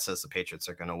 my gut says the Patriots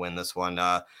are gonna win this one.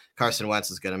 Carson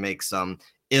Wentz is gonna make some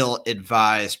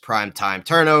ill-advised primetime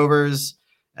turnovers.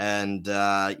 And,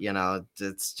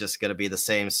 it's just going to be the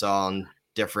same song,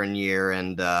 different year.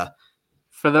 And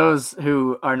for those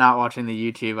who are not watching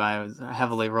the YouTube, I was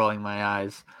heavily rolling my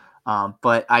eyes.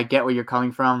 But I get where you're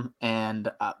coming from. And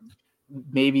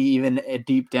maybe even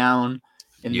deep down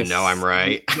in I'm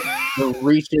right. the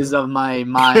reaches of my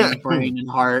mind, brain, and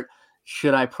heart,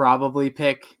 should I probably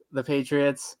pick the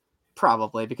Patriots?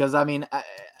 Probably. Because,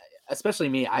 especially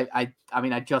me, I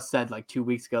just said like 2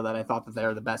 weeks ago that I thought that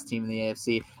they're the best team in the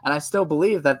AFC, and I still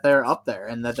believe that they're up there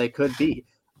and that they could be.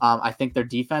 I think their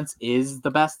defense is the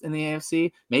best in the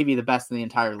AFC, maybe the best in the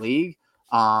entire league.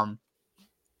 That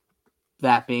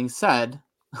being said,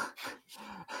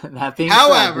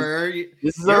 however,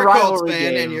 this is you're a rivalry Colts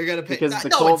fan game and you're gonna pick. because the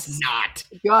no, Colts, it's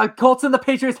not. Colts and the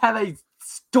Patriots have a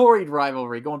storied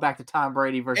rivalry going back to Tom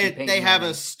Brady versus Peyton They have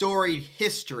Manning. a storied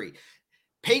history.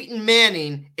 Peyton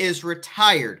Manning is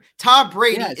retired. Tom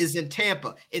Brady is in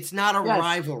Tampa. It's not a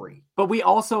rivalry. But we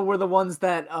also were the ones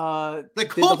that the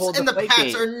Colts and the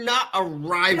Pats are not a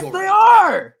rivalry. Yes, they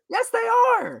are. Yes, they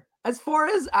are. As far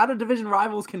as out-of-division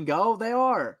rivals can go, they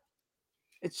are.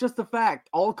 It's just a fact.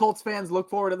 All Colts fans look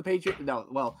forward to the Patriots.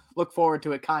 Look forward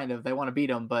to it kind of. They want to beat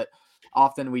them, but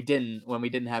often we didn't when we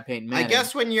didn't have Peyton Manning. I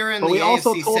guess when you're in the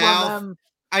AFC South,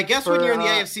 when you're in the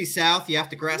AFC South, you have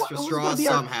to grasp for straws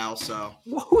somehow. So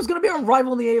who's going to be our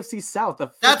rival in the AFC South?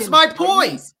 That's my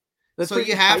point. So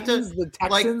you have Titans, the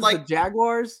Texans, the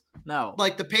Jaguars. No,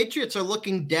 like the Patriots are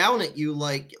looking down at you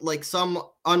like some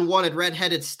unwanted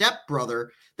redheaded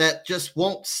stepbrother that just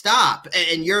won't stop,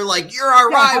 and you're like, you're our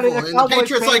rival, and the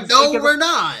Patriots like, no, we're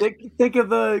not. Think of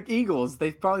the Eagles.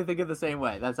 They probably think of the same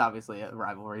way. That's obviously a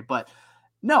rivalry, but.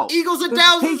 No, Eagles and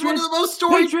Downs is one of the most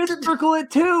storied. Patriots circle it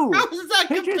too. How does that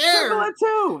Patriots compare? Circle it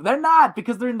too. They're not,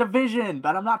 because they're in division.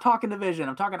 But I'm not talking division.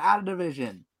 I'm talking out of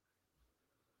division.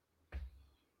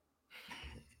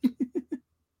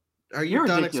 Are you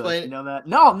done explaining? You know that?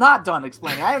 No, I'm not done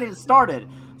explaining. I haven't even started.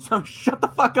 So shut the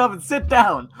fuck up and sit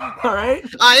down. All right?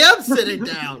 I am sitting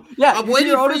down. Yeah, I'm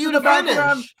waiting for you to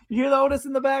finish. You hear the Otis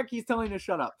in the back? He's telling you to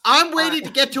shut up. I'm waiting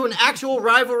to get to an actual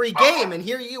rivalry game, and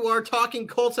here you are talking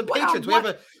Colts and Patriots.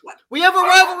 We have a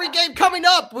rivalry game coming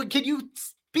up. Can you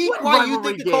speak why you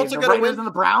think the Colts are going to win? And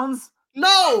the Browns?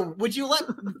 No. Would you let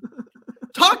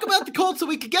talk about the Colts so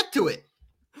we could get to it?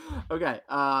 Okay.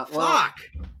 Fuck.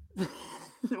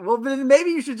 Well, then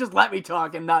maybe you should just let me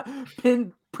talk and not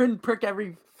prick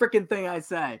every freaking thing I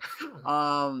say.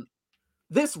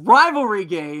 This rivalry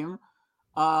game,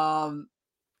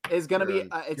 is going to be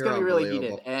it's going to be really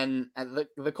heated. And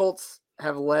the Colts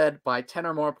have led by 10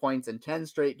 or more points in 10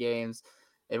 straight games.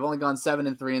 They've only gone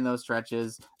 7-3 in those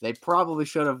stretches. They probably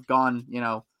should have gone,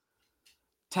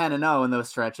 10-0 in those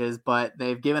stretches, but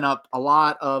they've given up a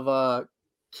lot of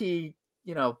key,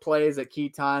 plays at key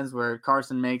times where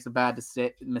Carson makes a bad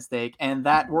mistake. And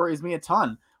that worries me a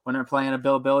ton when they're playing a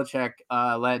Bill Belichick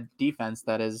led defense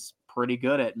that is pretty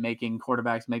good at making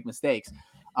quarterbacks make mistakes.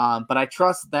 But I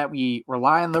trust that we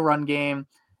rely on the run game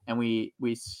and we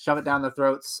shove it down their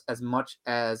throats as much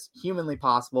as humanly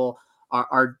possible.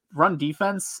 Our run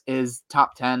defense is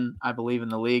top 10, I believe, in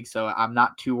the league. So I'm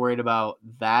not too worried about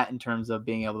that in terms of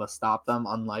being able to stop them,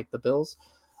 unlike the Bills.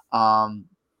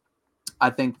 I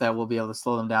think that we'll be able to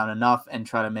slow them down enough and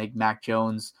try to make Mac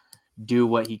Jones do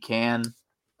what he can,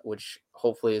 which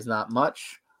hopefully is not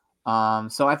much.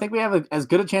 So I think we have as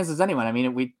good a chance as anyone. I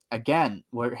mean,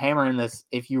 we're hammering this.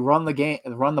 If you run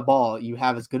the ball, you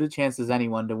have as good a chance as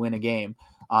anyone to win a game.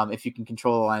 If you can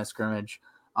control the line of scrimmage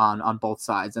on both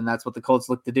sides. And that's what the Colts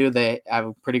look to do. They have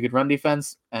a pretty good run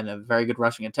defense and a very good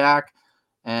rushing attack.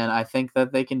 And I think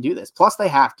that they can do this. Plus they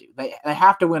have to, they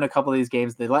have to win a couple of these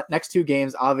games. The next two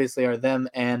games obviously are them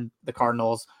and the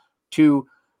Cardinals, two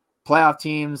playoff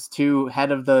teams, two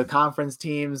head of the conference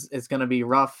teams. It's going to be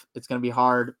rough. It's going to be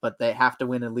hard, but they have to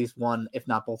win at least one, if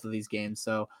not both of these games.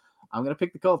 So I'm going to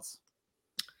pick the Colts.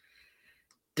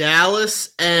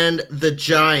 Dallas and the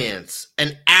Giants,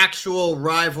 an actual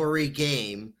rivalry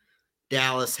game.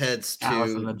 Dallas heads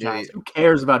Dallas to and the Giants. Who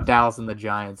cares about Dallas and the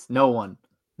Giants? No one.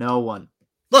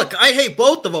 Look, I hate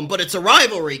both of them, but it's a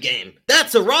rivalry game.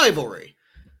 That's a rivalry.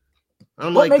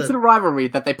 What makes it a rivalry?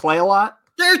 That they play a lot?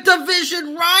 They're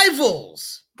division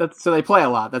rivals. So they play a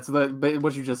lot. That's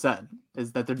what you just said,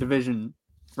 is that they're division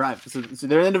rivals. So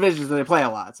they're in divisions, so they play a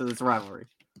lot. So it's a rivalry.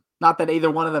 Not that either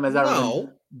one of them has ever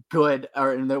been good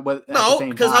or at the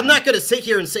same because time. I'm not going to sit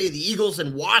here and say the Eagles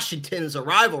and Washington is a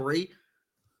rivalry.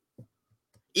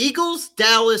 Eagles,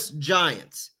 Dallas,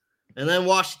 Giants. And then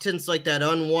Washington's like that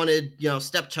unwanted,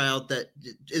 stepchild that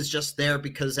is just there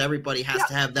because everybody has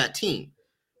to have that team.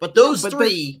 But those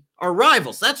three are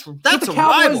rivals. That's a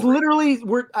rivalry. Literally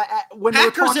were when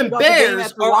Packers and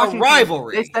Bears are a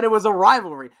rivalry. They said it was a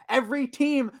rivalry. Every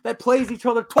team that plays each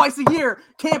other twice a year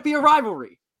can't be a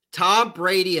rivalry. Tom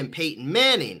Brady and Peyton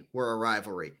Manning were a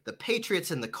rivalry. The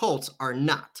Patriots and the Colts are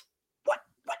not. What?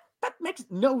 That makes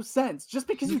no sense. Just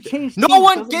because you changed no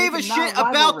one gave a shit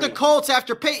about the Colts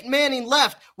after Peyton Manning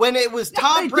left when it was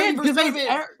Tom Brady versus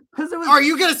Peyton. Are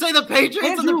you going to say the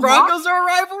Patriots and the Broncos are a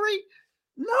rivalry?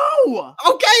 No.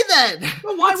 Okay then.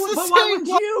 But why wouldn't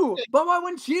you? But why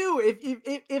wouldn't you?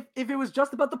 If it was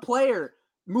just about the player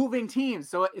moving teams.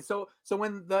 So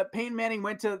when the Peyton Manning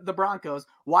went to the Broncos,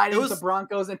 why didn't the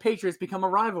Broncos and Patriots become a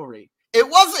rivalry? It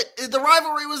wasn't. The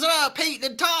rivalry was about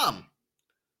Peyton and Tom.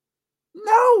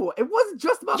 No, it wasn't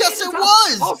just about. Yes, it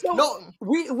was. Also,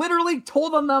 we literally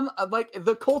told them like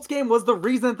the Colts game was the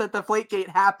reason that the Deflategate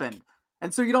happened,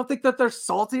 and so you don't think that they're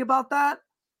salty about that?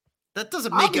 That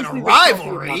doesn't make it a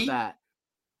rivalry.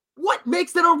 What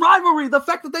makes it a rivalry? The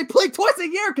fact that they play twice a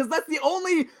year, because that's the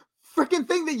only freaking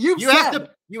thing that you said.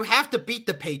 You have to beat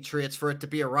the Patriots for it to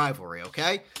be a rivalry,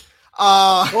 okay?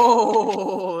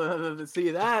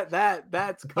 See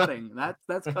that's cutting.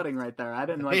 That's cutting right there. I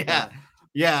didn't like that.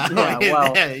 Yeah.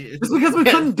 Well, just because we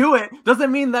couldn't do it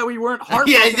doesn't mean that we weren't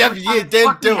heartbroken. You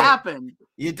didn't do it. Happened.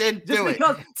 You didn't do it.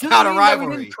 It's not a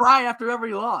rivalry. We didn't cry after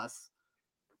every loss.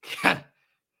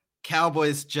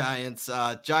 Cowboys, Giants.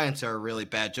 Giants are really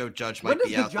bad. Joe Judge might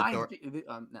be out the door.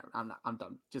 I'm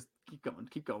done. Just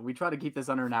keep going. We try to keep this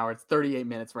under an hour. It's 38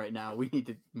 minutes right now. We need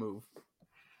to move.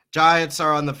 Giants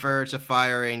are on the verge of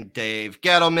firing Dave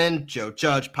Gettleman. Joe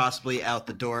Judge possibly out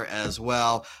the door as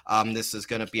well. This is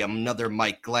going to be another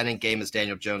Mike Glennon game as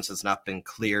Daniel Jones has not been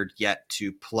cleared yet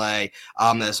to play.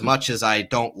 As much as I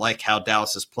don't like how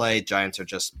Dallas has played, Giants are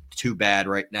just too bad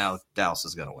right now. Dallas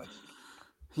is going to win.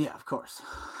 Yeah, of course.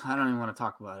 I don't even want to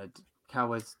talk about it.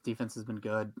 Cowboys defense has been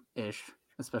good-ish,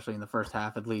 especially in the first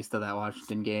half, at least, of that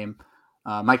Washington game.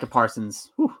 Micah Parsons,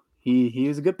 he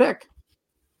was a good pick.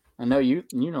 I know you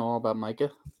know all about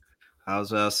Micah. I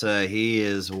was about to say, he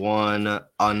is one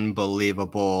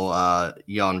unbelievable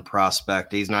young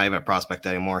prospect. He's not even a prospect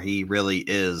anymore. He really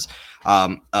is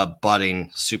a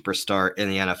budding superstar in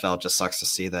the NFL. It just sucks to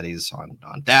see that he's on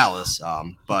Dallas.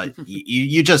 But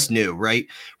you just knew, right?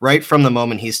 Right from the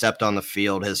moment he stepped on the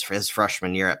field his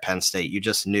freshman year at Penn State, you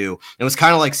just knew. It was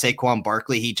kind of like Saquon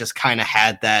Barkley. He just kind of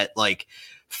had that like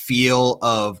feel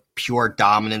of pure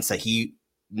dominance that he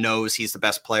knows he's the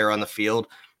best player on the field.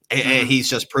 And he's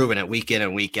just proven it week in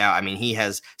and week out. I mean, he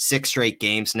has 6 straight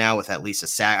games now with at least a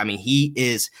sack. I mean, he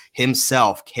is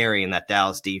himself carrying that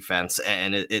Dallas defense,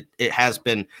 and it has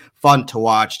been fun to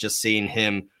watch just seeing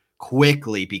him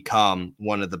quickly become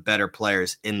one of the better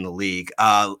players in the league.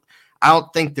 I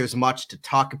don't think there's much to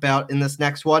talk about in this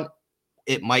next one.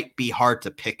 It might be hard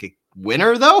to pick a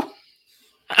winner, though.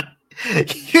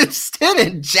 Houston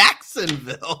and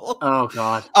Jacksonville. Oh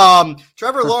God.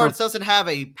 Trevor Lawrence doesn't have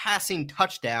a passing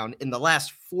touchdown in the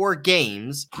last 4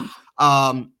 games.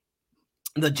 The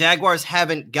Jaguars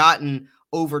haven't gotten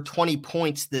over 20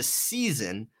 points this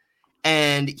season,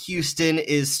 and Houston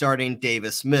is starting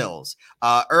Davis Mills.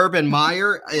 Urban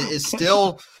Meyer is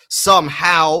still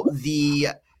somehow the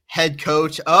head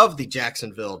coach of the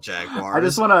Jacksonville Jaguars. I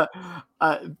just want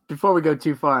to, before we go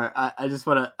too far, I just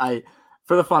want to,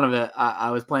 for the fun of it,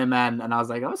 I was playing Madden and I was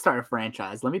like, I'm gonna start a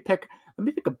franchise. Let me pick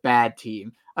a bad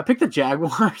team. I picked the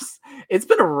Jaguars. It's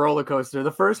been a roller coaster.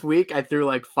 The first week I threw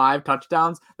like 5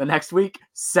 touchdowns. The next week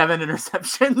 7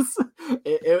 interceptions.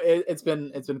 It's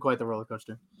been quite the roller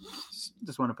coaster.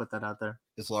 Just want to put that out there.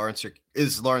 Is Lawrence your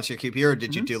QB, or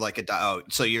did you do like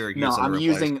so you're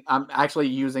using? I'm actually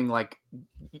using like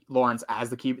Lawrence as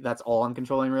the QB. That's all I'm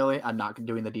controlling really. I'm not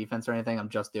doing the defense or anything. I'm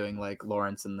just doing like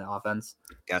Lawrence in the offense.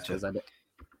 Gotcha.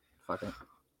 Fuck it.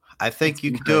 I think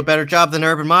you could do a better job than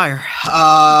Urban Meyer. Hey,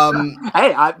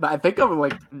 I think I'm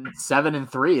like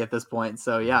 7-3 at this point.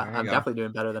 So yeah, I'm definitely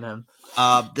doing better than him.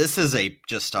 This is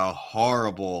just a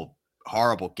horrible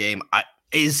game. Are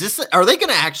they going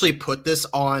to actually put this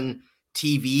on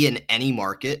TV in any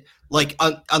market? Like,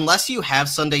 unless you have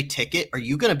Sunday Ticket, are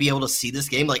you going to be able to see this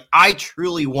game? Like, I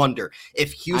truly wonder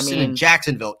if Houston and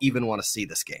Jacksonville even want to see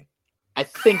this game. I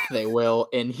think they will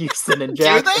in Houston and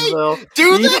Jacksonville.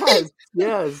 Do they?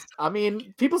 Yes. I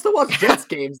mean, people still watch Jets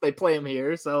games. They play them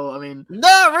here. So, I mean.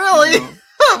 Not really.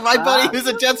 My buddy who's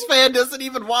a Jets fan doesn't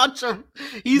even watch them.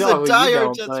 He's a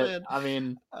diehard Jets fan. I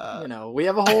mean, we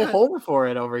have a whole home for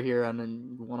it over here on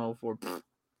 104.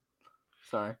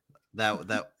 Sorry.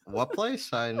 That what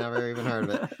place? I never even heard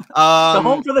of it. The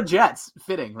home for the Jets.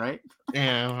 Fitting, right?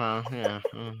 Yeah.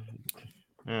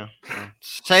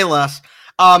 Say less.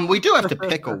 We do have to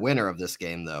pick a winner of this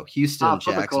game, though. Houston,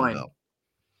 Jacksonville.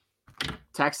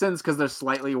 Texans, because they're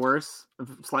slightly worse,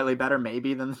 slightly better,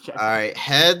 maybe than the Jacksonville. All right,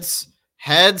 heads.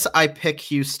 I pick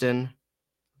Houston.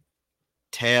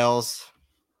 Tails.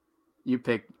 You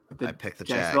pick. I pick the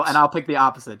Jacksonville, Jags, and I'll pick the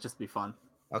opposite. Just be fun.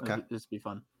 Okay. Just be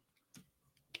fun.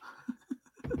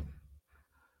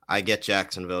 I get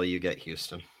Jacksonville. You get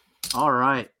Houston. All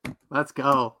right, let's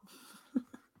go.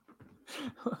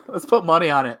 Let's put money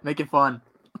on it. Make it fun.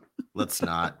 Let's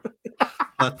not.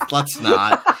 Let's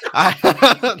not.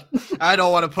 I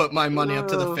don't want to put my money up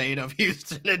to the fate of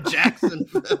Houston and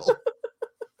Jacksonville.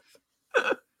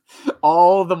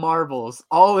 All the marbles,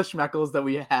 all the schmeckles that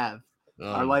we have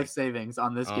are life savings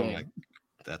on this game.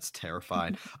 That's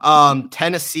terrifying.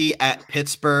 Tennessee at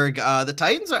Pittsburgh. The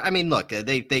Titans are, look,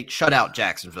 they shut out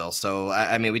Jacksonville. So,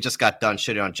 we just got done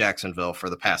shitting on Jacksonville for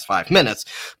the past 5 minutes.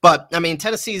 But,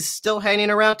 Tennessee's still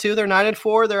hanging around, too. They're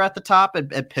 9-4. They're at the top.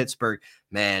 At Pittsburgh,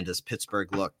 man, does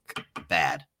Pittsburgh look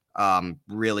bad.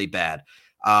 Really bad.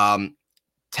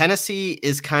 Tennessee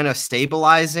is kind of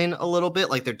stabilizing a little bit.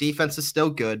 Like, their defense is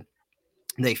still good.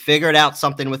 They figured out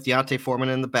something with Deontay Foreman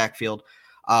in the backfield.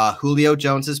 Julio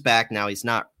Jones is back now. He's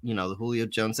not, the Julio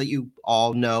Jones that you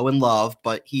all know and love,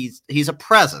 but he's a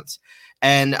presence.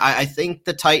 And I think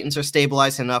the Titans are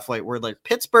stabilized enough. Like, we're like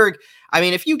Pittsburgh.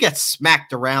 If you get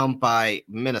smacked around by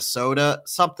Minnesota,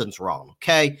 something's wrong.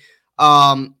 Okay.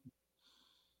 I'm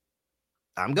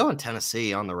going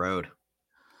Tennessee on the road.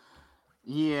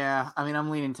 Yeah. I'm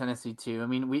leaning Tennessee too.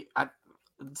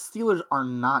 Steelers are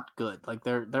not good. Like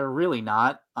they're really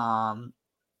not.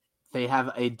 They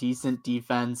have a decent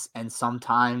defense, and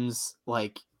sometimes,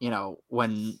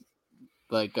 when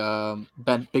Big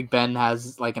Ben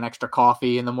has like an extra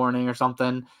coffee in the morning or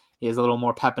something, he has a little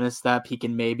more pep in his step. He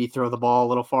can maybe throw the ball a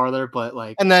little farther, but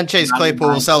and then Chase Claypool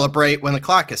will celebrate when the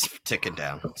clock is ticking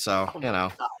down. So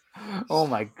Oh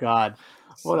my God.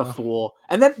 What a fool.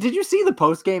 And then did you see the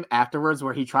post game afterwards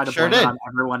where he tried to blame it on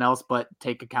everyone else but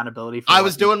take accountability for I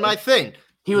was doing my thing.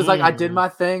 He was like, I did my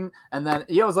thing. And then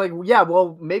he was like, yeah,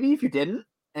 well, maybe if you didn't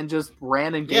and just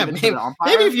ran and gave it to the umpire.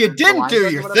 Maybe if you didn't do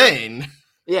your thing.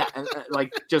 Yeah. And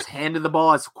just handed the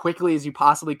ball as quickly as you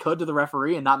possibly could to the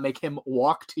referee and not make him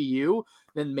walk to you.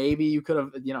 Then maybe you could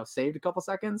have, saved a couple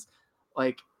seconds.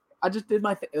 I just did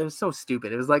my thing. It was so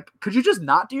stupid. It was like, could you just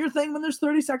not do your thing when there's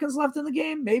 30 seconds left in the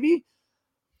game? Maybe.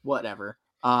 Whatever.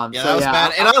 That was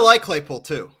bad. And I like Claypool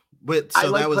too. I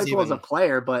like Claypool as a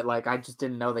player, but I just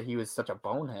didn't know that he was such a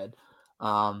bonehead.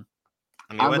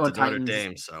 I mean, I'm went to going Notre Titans.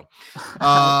 Dame, so.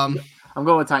 I'm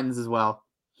going with Titans as well.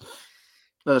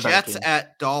 Jets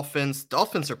at Dolphins.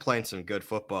 Dolphins are playing some good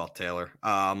football, Taylor.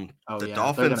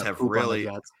 Dolphins have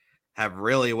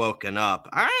really woken up.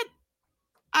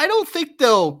 I don't think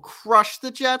they'll crush the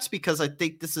Jets because I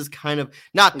think this is kind of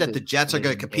not that the Jets are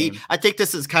going to compete. I think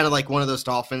this is kind of like one of those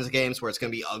Dolphins games where it's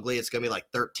going to be ugly. It's going to be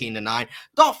like 13-9.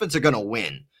 Dolphins are going to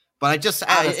win, but honestly,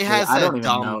 it has I don't even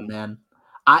know, man.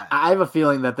 I have a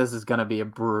feeling that this is going to be a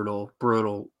brutal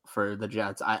for the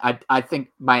Jets. I think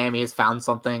Miami has found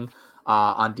something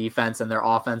on defense, and their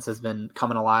offense has been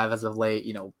coming alive as of late.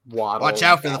 Waddle. Watch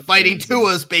out for the fighting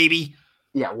Tuas, baby.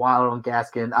 Yeah, Waddle and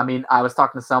Gaskin. I mean, I was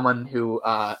talking to someone who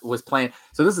was playing.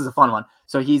 So this is a fun one.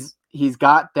 So he's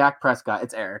got Dak Prescott.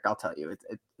 It's Eric. I'll tell you.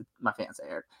 It's my fiance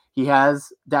Eric. He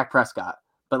has Dak Prescott,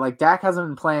 but like Dak hasn't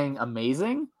been playing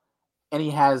amazing, and he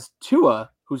has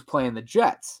Tua who's playing the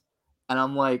Jets, and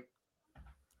I'm like,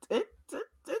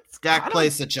 it's Dak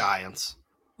plays the Giants.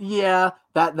 Yeah,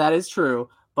 that is true.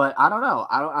 But I don't know.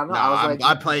 I don't know. No, I was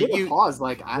like, pause.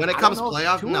 Like when it comes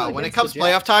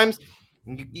playoff times.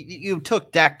 You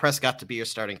took Dak Prescott to be your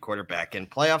starting quarterback. In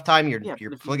playoff time, you're going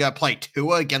to play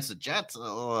Tua against the Jets.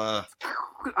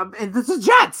 It's the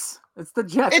Jets. It's the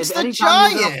Jets. It's the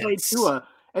Giants. Play Tua.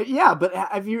 Yeah, but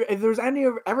if there's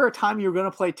ever a time you're going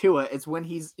to play Tua, it's when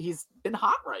he's been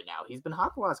hot right now. He's been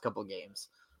hot the last couple of games.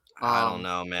 I don't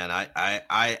know, man.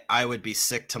 I would be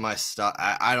sick to my stuff.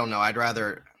 I don't know. I'd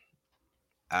rather.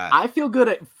 I feel good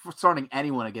at starting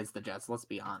anyone against the Jets. Let's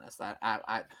be honest.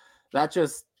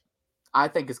 I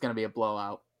think it's going to be a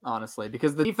blowout, honestly,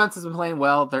 because the defense has been playing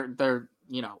well. They're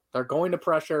going to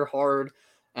pressure hard,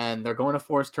 and they're going to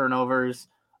force turnovers.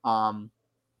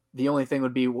 The only thing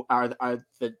would be are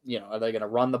they going to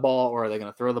run the ball or are they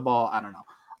going to throw the ball? I don't know.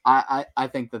 I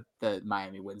think that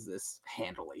Miami wins this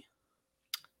handily.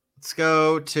 Let's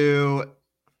go to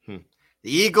the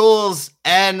Eagles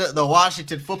and the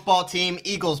Washington football team.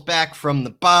 Eagles back from the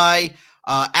bye.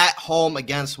 At home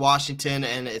against Washington,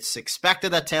 and it's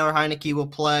expected that Taylor Heineke will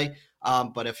play,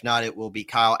 but if not, it will be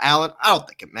Kyle Allen. I don't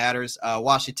think it matters.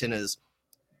 Washington is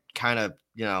kind of,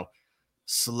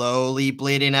 slowly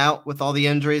bleeding out with all the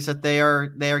injuries that they are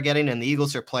getting, and the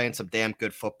Eagles are playing some damn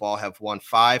good football, have won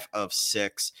 5 of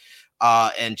 6,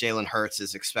 and Jalen Hurts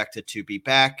is expected to be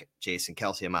back. Jason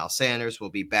Kelce and Miles Sanders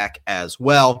will be back as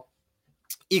well.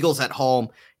 Eagles at home,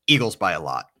 Eagles by a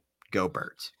lot. Go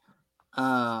Birds.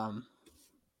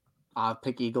 I'll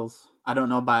pick Eagles. I don't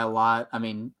know by a lot. I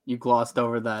mean, you glossed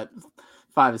over that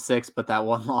 5-6, but that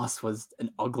one loss was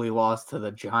an ugly loss to the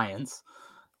Giants.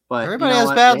 But everybody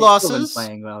has bad losses.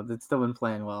 It's still been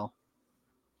playing well.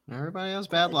 Everybody has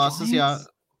bad losses. Giants,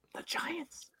 the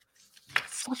Giants.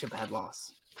 Such a bad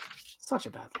loss.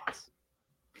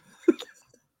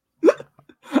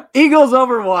 Eagles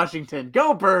over Washington.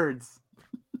 Go Birds.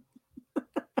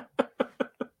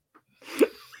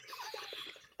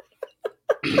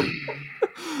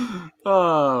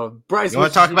 Oh, Bryce, you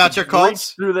want to talk about your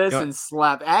Colts? Through this and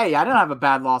slap. Hey, I don't have a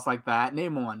bad loss like that.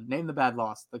 Name one. Name the bad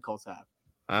loss the Colts have.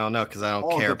 I don't know because I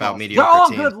don't care about mediocre teams.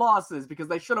 They're all good losses because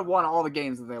they should have won all the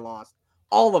games that they lost.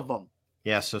 All of them.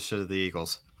 Yeah, so should have the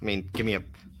Eagles. I mean, come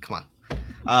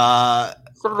on.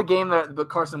 Sort of the game that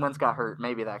Carson Wentz got hurt.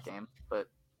 Maybe that game, but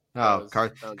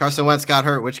Carson Wentz got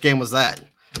hurt. Which game was that?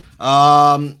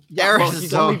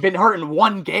 He's only been hurt in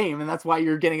one game, and that's why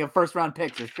you're getting a first round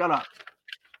pick. So shut up.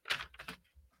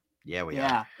 Yeah,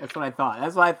 Yeah, that's what I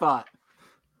thought.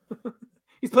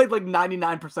 He's played like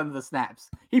 99% of the snaps.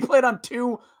 He played on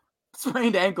 2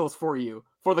 sprained ankles for you,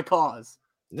 for the cause.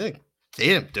 He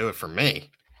didn't do it for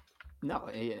me. No,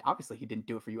 obviously he didn't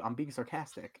do it for you. I'm being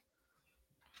sarcastic.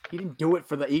 He didn't do it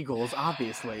for the Eagles,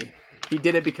 obviously. He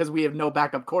did it because we have no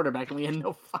backup quarterback and we had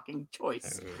no fucking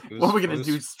choice. What are we going to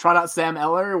do? Trot out Sam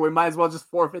Eller? We might as well just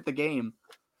forfeit the game.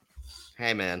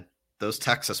 Hey, man. Those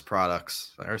Texas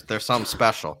products, they're something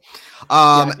special.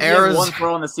 Arizona, one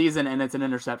throw in the season, and it's an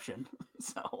interception.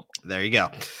 So there you go.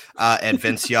 And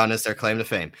Vince Young is their claim to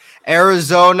fame.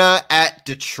 Arizona at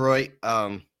Detroit.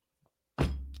 I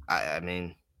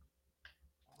mean,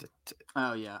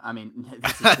 oh yeah. I mean,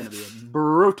 this is going to be a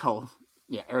brutal.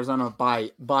 Yeah, Arizona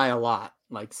by a lot.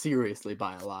 Like seriously,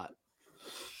 by a lot.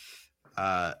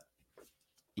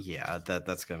 Yeah,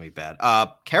 that's going to be bad.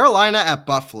 Carolina at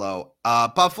Buffalo.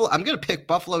 Buffalo. I'm going to pick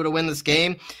Buffalo to win this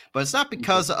game, but it's not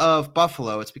because of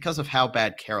Buffalo. It's because of how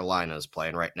bad Carolina is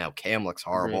playing right now. Cam looks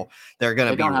horrible. Mm-hmm. They're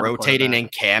going to be rotating in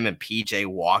Cam and PJ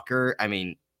Walker. I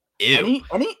mean, ew.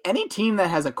 Any team that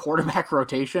has a quarterback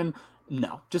rotation,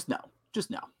 no.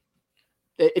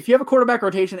 If you have a quarterback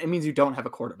rotation, it means you don't have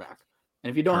a quarterback. And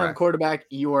if you don't have a quarterback,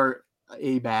 you are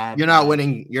a bad. You're not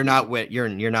winning. You're not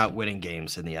winning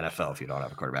games in the NFL if you don't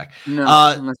have a quarterback. No,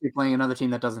 unless you're playing another team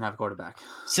that doesn't have a quarterback.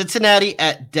 Cincinnati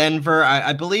at Denver.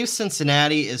 I believe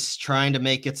Cincinnati is trying to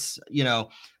make its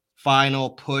final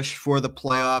push for the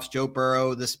playoffs. Joe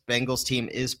Burrow, this Bengals team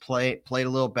played a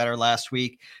little better last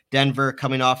week. Denver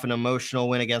coming off an emotional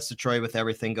win against Detroit with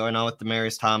everything going on with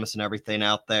Demaryius Thomas and everything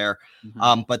out there.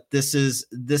 Mm-hmm. But this is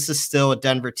still a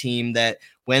Denver team that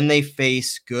when they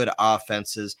face good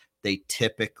offenses, they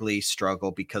typically struggle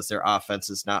because their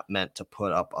offense is not meant to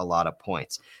put up a lot of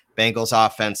points. Bengals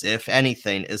offense, if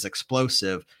anything, is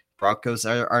explosive. Broncos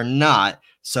are not.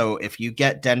 So if you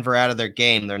get Denver out of their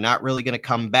game, they're not really going to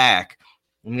come back.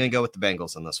 I'm going to go with the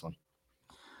Bengals on this one.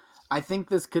 I think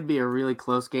this could be a really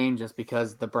close game just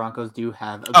because the Broncos do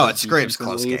have it screams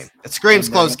close game. It screams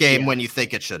close game when you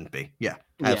think it shouldn't be. Yeah,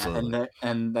 absolutely. Yeah,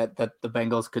 and that the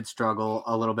Bengals could struggle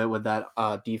a little bit with that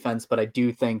defense, but I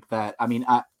do think that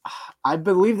I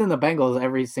believed in the Bengals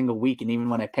every single week, and even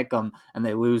when I pick them and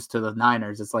they lose to the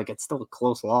Niners, it's like it's still a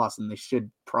close loss, and they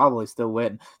should probably still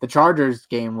win. The Chargers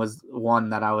game was one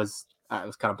that I was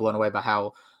kind of blown away by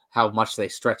how much they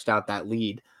stretched out that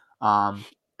lead.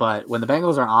 But when the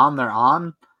Bengals are on, they're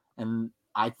on, and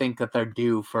I think that they're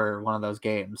due for one of those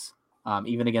games,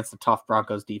 even against the tough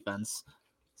Broncos defense.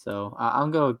 So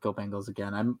I'm going to go Bengals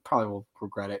again. I probably will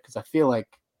regret it because I feel like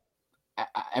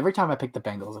every time I pick the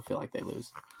Bengals, I feel like they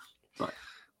lose. But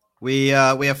we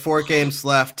have 4 games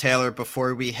left, Taylor,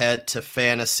 before we head to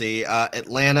fantasy.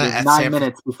 Atlanta at 9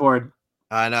 minutes before.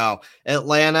 I know.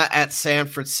 Atlanta at San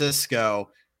Francisco.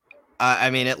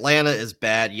 Atlanta is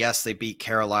bad. Yes, they beat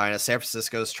Carolina. San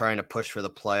Francisco is trying to push for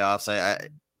the playoffs.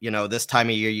 This time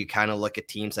of year, you kind of look at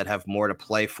teams that have more to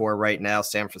play for right now.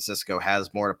 San Francisco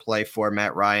has more to play for.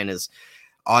 Matt Ryan is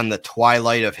on the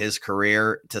twilight of his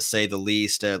career, to say the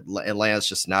least. Atlanta's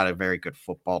just not a very good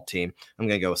football team. I'm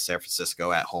going to go with San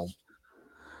Francisco at home.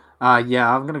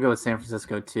 Yeah, I'm going to go with San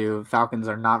Francisco too. Falcons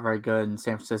are not very good, and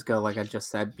San Francisco, like I just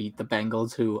said, beat the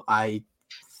Bengals, who I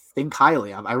think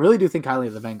highly of. I really do think highly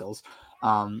of the Bengals.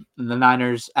 And the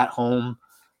Niners at home.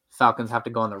 Falcons have to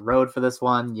go on the road for this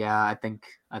one. Yeah, I think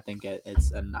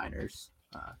it's a Niners.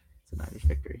 It's a Niners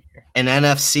victory here. An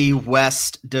NFC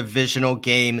West divisional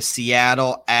game,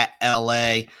 Seattle at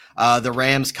LA. The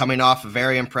Rams coming off a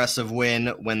very impressive win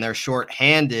when they're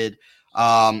shorthanded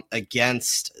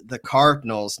against the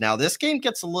Cardinals. Now, this game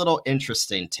gets a little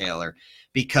interesting, Taylor,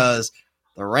 because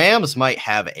the Rams might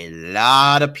have a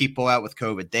lot of people out with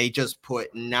COVID. They just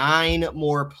put 9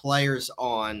 more players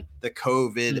on the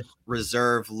COVID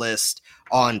reserve list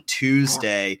on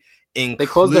Tuesday, including they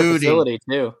closed their facility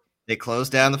too. They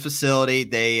closed down the facility.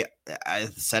 They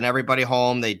sent everybody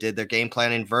home. They did their game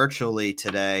planning virtually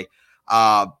today.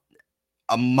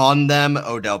 Among them,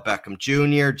 Odell Beckham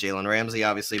Jr., Jalen Ramsey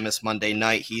obviously missed Monday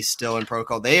night. He's still in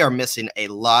protocol. They are missing a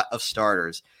lot of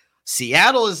starters.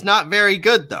 Seattle is not very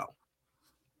good, though.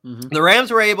 Mm-hmm. The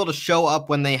Rams were able to show up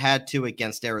when they had to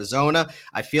against Arizona.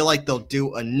 I feel like they'll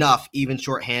do enough, even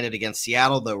shorthanded against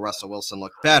Seattle, though Russell Wilson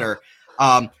looked better.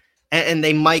 And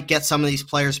they might get some of these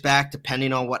players back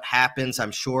depending on what happens.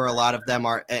 I'm sure a lot of them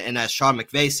are, and as Sean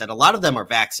McVay said, a lot of them are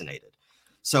vaccinated.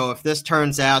 So if this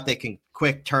turns out, they can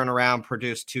quick turn around,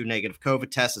 produce 2 negative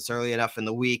COVID tests. It's early enough in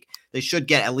the week. They should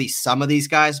get at least some of these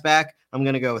guys back. I'm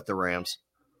going to go with the Rams.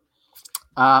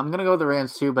 I'm going to go with the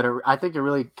Rams too, but I think it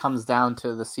really comes down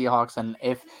to the Seahawks and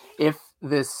if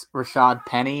this Rashad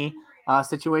Penny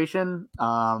situation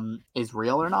is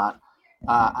real or not.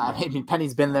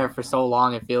 Penny's been there for so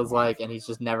long, it feels like, and he's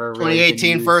just never really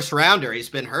 2018 first rounder. He's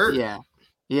been hurt.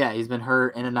 Yeah, he's been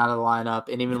hurt in and out of the lineup,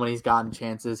 and even when he's gotten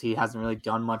chances, he hasn't really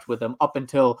done much with them up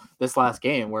until this last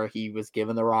game where he was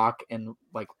given the rock and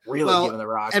given the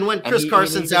rock. And when Chris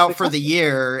Carson's out for the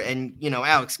year and,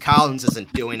 Alex Collins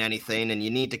isn't doing anything and you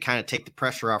need to kind of take the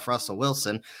pressure off Russell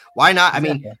Wilson, why not?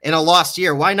 Exactly. In a lost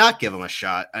year, why not give him a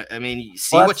shot?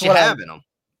 See what you have in him.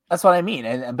 That's what I mean.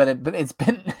 But it's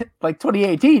been like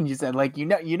 2018. You said you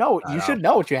should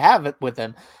know what you have with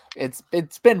him. It's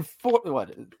been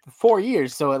 4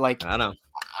 years. So I know.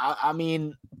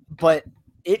 But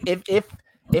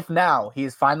if now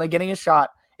he's finally getting a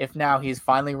shot, if now he's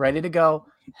finally ready to go,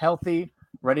 healthy,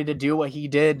 ready to do what he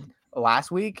did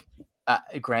last week.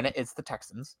 Granted, it's the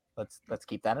Texans. Let's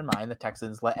keep that in mind. The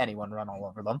Texans let anyone run all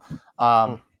over them.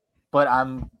 But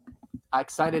I'm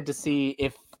excited to see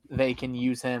if they can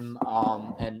use him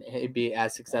and he'd be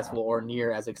as successful or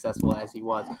near as successful as he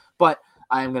was. But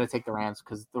I am going to take the Rams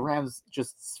because the Rams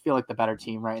just feel like the better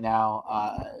team right now.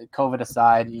 COVID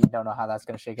aside, you don't know how that's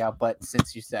going to shake out. But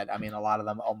since you said, a lot of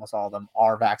them, almost all of them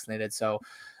are vaccinated. So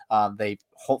they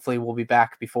hopefully will be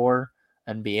back before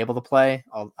and be able to play.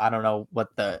 I don't know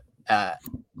what the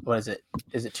what is it?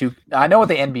 Is it 2? I know what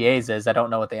the NBA's is. I don't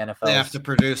know what the NFL They is. have to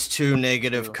produce 2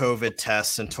 negative COVID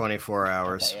tests in 24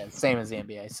 hours. Okay, yeah, same as the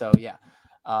NBA. So, yeah.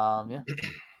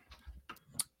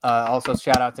 Also,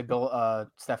 shout out to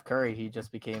Steph Curry. He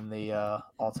just became the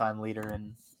all-time leader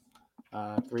in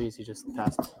threes. He just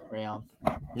passed Ray Allen.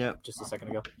 Yep. Just a second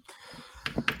ago.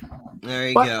 There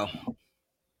you go.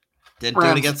 Didn't do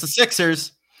it against the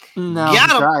Sixers. No,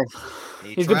 Got him. Tried.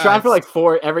 He's been trying for like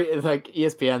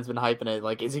ESPN's been hyping it.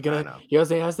 Like, is he gonna? He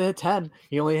only has to hit 10.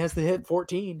 He only has to hit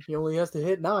 14. He only has to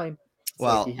hit 9.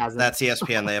 Well, that's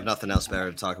ESPN. They have nothing else better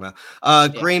to talk about.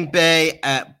 Green Bay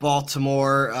at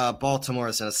Baltimore. Baltimore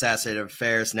is in a state of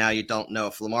affairs. Now you don't know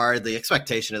if the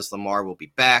expectation is Lamar will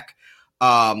be back.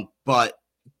 But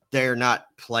they're not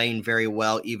playing very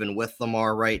well even with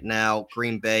Lamar right now.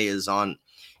 Green Bay is on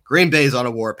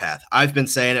a war path. I've been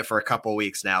saying it for a couple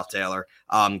weeks now, Taylor.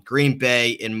 Green Bay,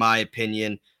 in my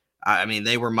opinion, I mean,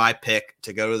 they were my pick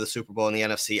to go to the Super Bowl in the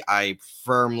NFC. I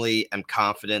firmly am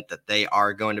confident that they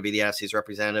are going to be the NFC's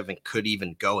representative and could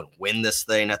even go and win this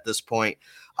thing at this point.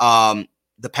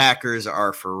 The Packers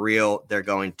are for real. They're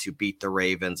going to beat the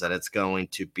Ravens, and it's going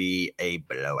to be a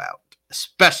blowout,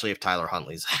 especially if Tyler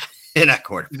Huntley's in at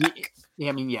quarterback. Yeah,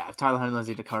 I mean, if Tyler Huntley's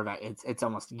in the quarterback, it's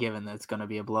almost given that it's going to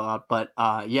be a blowout. But,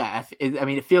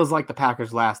 it feels like the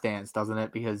Packers' last dance, doesn't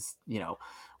it? Because,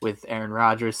 with Aaron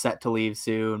Rodgers set to leave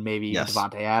soon, maybe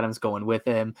Devontae Adams going with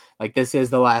him. Like, this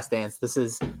is the last dance. This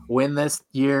is win this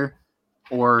year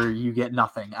or you get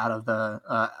nothing out of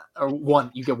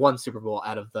you get one Super Bowl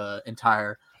out of the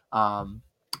entire Aaron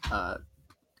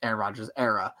Rodgers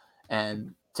era.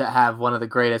 And to have one of the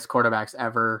greatest quarterbacks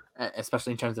ever,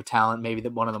 especially in terms of talent, maybe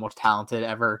one of the most talented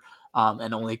ever,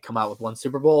 and only come out with one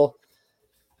Super Bowl,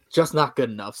 just not good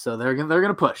enough. So they're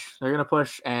gonna push. They're gonna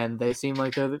push, and they seem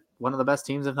like they're one of the best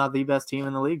teams, if not the best team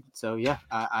in the league. So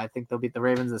I think they'll beat the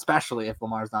Ravens, especially if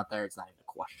Lamar's not there. It's not even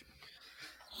a question.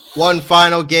 One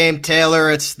final game,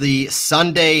 Taylor. It's the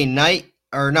Sunday night,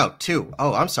 or no, 2.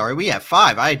 Oh, I'm sorry. We have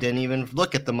 5. I didn't even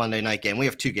look at the Monday night game. We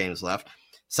have 2 games left.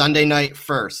 Sunday night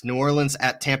first, New Orleans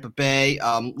at Tampa Bay.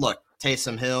 Look,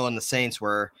 Taysom Hill and the Saints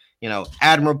were,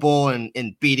 admirable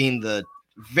in beating the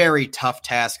very tough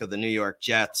task of the New York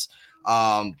Jets.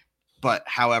 But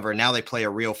however, now they play a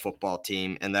real football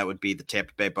team, and that would be the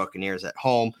Tampa Bay Buccaneers at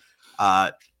home.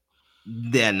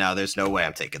 Then no, there's no way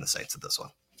I'm taking the Saints at this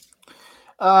one.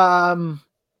 I'm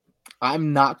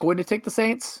not going to take the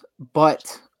Saints,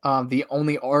 but the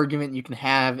only argument you can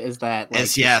have is that they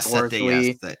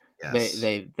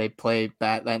play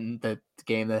that then the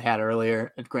game they had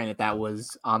earlier. And granted, that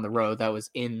was on the road. That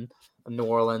was in New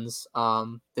Orleans.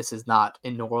 This is not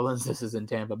in New Orleans. This is in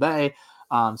Tampa Bay.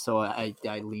 So I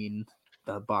lean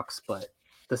the Bucks, but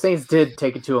the Saints did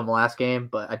take it to them last game,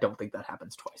 but I don't think that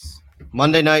happens twice.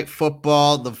 Monday Night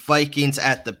Football, the Vikings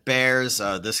at the Bears.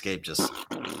 This game just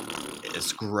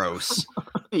is gross.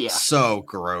 Yeah, so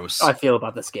gross. How I feel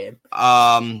about this game.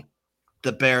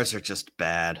 The Bears are just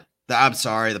bad. I'm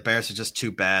sorry, the Bears are just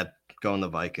too bad. Going the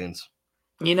Vikings.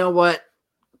 You know what?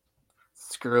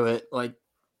 Screw it. Like,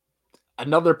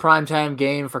 another primetime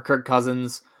game for Kirk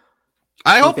Cousins.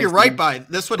 I hope you're right, by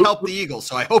this would help the Eagles,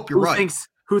 so I hope you're right.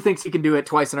 Who thinks he can do it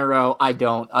twice in a row? I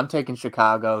don't. I'm taking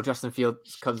Chicago. Justin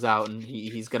Fields comes out and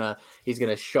he's gonna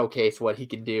showcase what he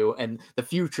can do and the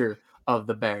future of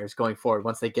the Bears going forward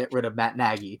once they get rid of Matt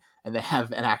Nagy and they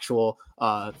have an actual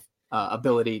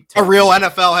ability to a real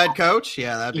NFL head coach.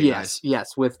 Yeah, that'd be nice.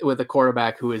 Yes, with a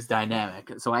quarterback who is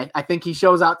dynamic. So I think he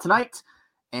shows out tonight,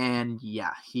 and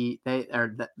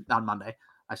on Monday,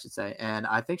 I should say. And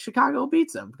I think Chicago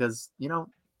beats them because the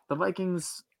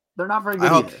Vikings, they're not very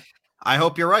good either. I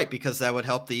hope you're right because that would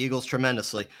help the Eagles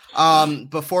tremendously.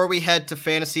 Before we head to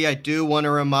fantasy, I do want to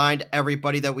remind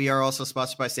everybody that we are also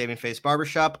sponsored by Saving Face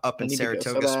Barbershop up in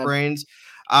Saratoga Springs.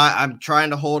 I'm trying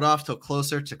to hold off till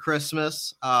closer to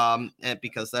Christmas, and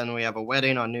because then we have a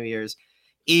wedding on New Year's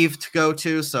Eve to go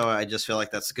to, so I just feel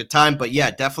like that's a good time. But yeah,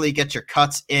 definitely get your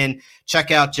cuts in. Check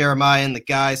out Jeremiah and the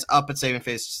guys up at Saving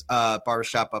Face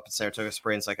Barbershop up in Saratoga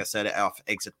Springs. Like I said, off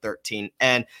exit 13,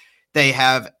 and they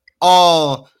have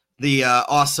all the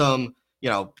awesome,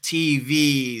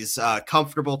 TVs,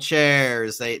 comfortable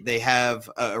chairs. They have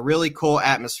a really cool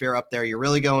atmosphere up there. You're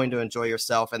really going to enjoy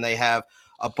yourself, and they have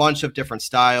a bunch of different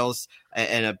styles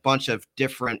and a bunch of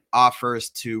different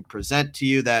offers to present to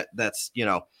you. That's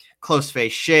close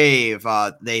face shave.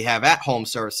 They have at-home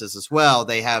services as well.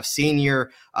 They have senior,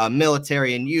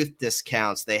 military, and youth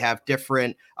discounts. They have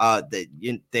different.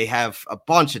 They have a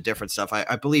bunch of different stuff.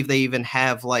 I believe they even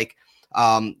have like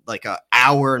a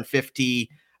hour and 50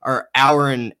 or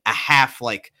hour and a half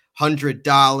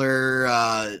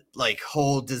 $100 like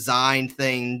whole design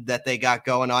thing that they got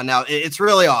going on now. It's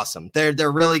really awesome.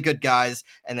 They're really good guys,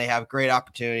 and they have great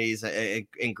opportunities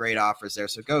and great offers there.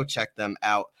 So go check them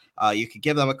out. You could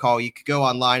give them a call. You could go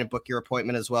online and book your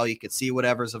appointment as well. You could see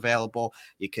whatever's available.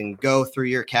 You can go through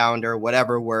your calendar,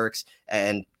 whatever works,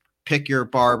 and pick your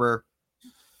barber,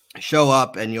 show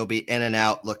up, and you'll be in and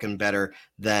out looking better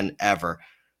than ever.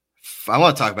 I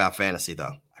want to talk about fantasy, though.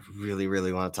 I really,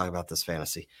 really want to talk about this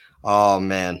fantasy. Oh,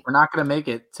 man. We're not going to make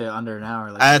it to under an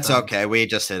hour. That's okay. We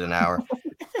just hit an hour.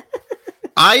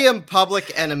 I am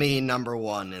public enemy number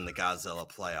 1 in the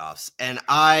Godzilla playoffs, and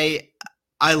I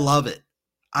love it.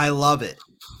 I love it.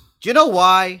 Do you know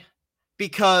why?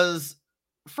 Because,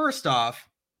 first off,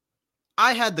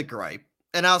 I had the gripe,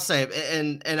 and I'll say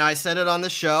it, and I said it on the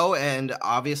show, and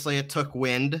obviously it took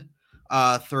wind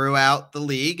throughout the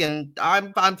league, and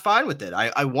I'm fine with it.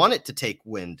 I want it to take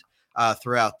wind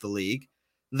throughout the league.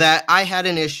 That I had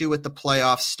an issue with the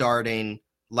playoffs starting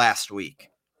last week,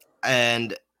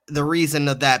 and the reason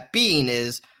of that being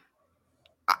is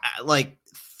like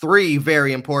 3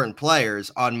 very important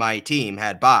players on my team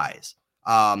had buys.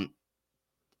 I've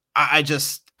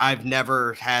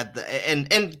never had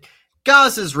and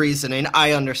Gaz's reasoning,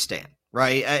 I understand,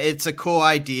 right? It's a cool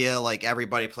idea. Like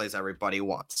everybody plays everybody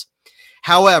once.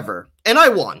 However, and I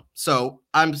won, so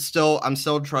I'm still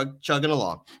chugging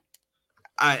along.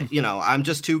 I'm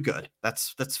just too good.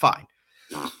 That's fine.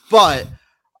 But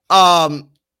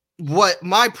what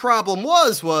my problem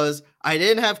was I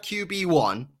didn't have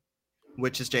QB1,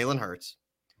 which is Jalen Hurts.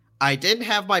 I didn't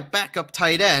have my backup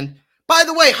tight end. By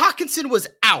the way, Hawkinson was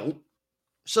out,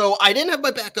 so I didn't have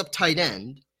my backup tight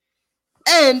end.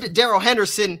 And Darrell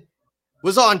Henderson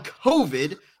was on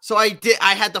COVID, so I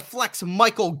had to flex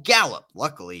Michael Gallup.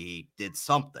 Luckily, he did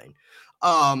something.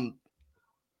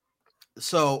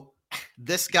 So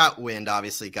this got wind.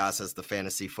 Obviously, Goss has the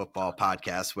fantasy football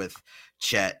podcast with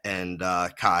Chet and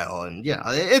Kyle, and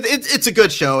it's a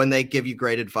good show, and they give you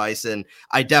great advice, and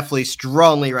I definitely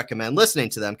strongly recommend listening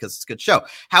to them because it's a good show.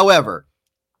 However,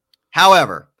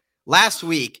 last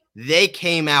week they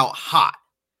came out hot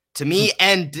to me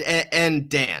and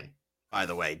Dan. By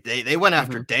the way, they went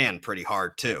after Dan pretty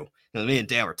hard too. Me and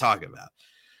Dan were talking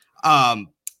about.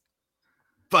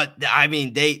 But I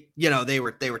mean, they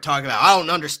were talking about, I don't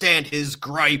understand his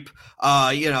gripe.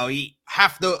 He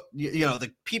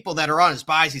the people that are on his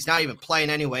buys, he's not even playing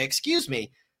anyway. Excuse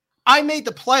me. I made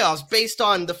the playoffs based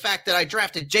on the fact that I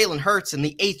drafted Jalen Hurts in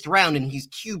the 8th round and he's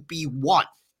QB1.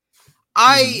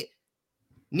 I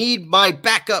need my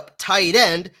backup tight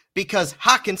end because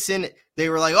Hawkinson, they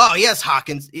were like, oh, yes,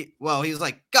 Hawkins. Well, he was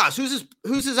like, gosh, who's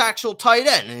his actual tight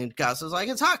end? And Gus was like,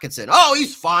 it's Hawkinson. Oh,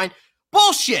 he's fine.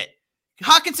 Bullshit.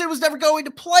 Hawkinson was never going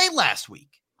to play last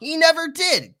week. He never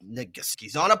did.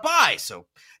 He's on a bye. So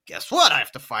guess what? I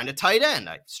have to find a tight end.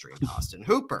 I streamed Austin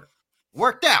Hooper.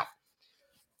 Worked out.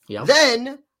 Yep.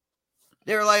 Then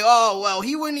they're like, oh, well,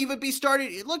 he wouldn't even be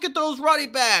starting. Look at those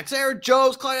running backs. Aaron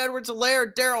Jones, Clyde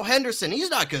Edwards-Helaire, Darrell Henderson. He's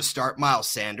not going to start Miles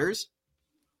Sanders.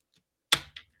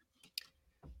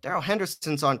 Darrell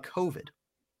Henderson's on the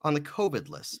COVID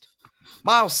list.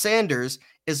 Miles Sanders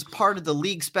is part of the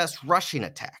league's best rushing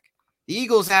attack. The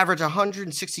Eagles average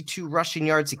 162 rushing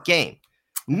yards a game.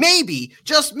 Maybe,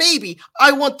 just maybe,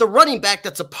 I want the running back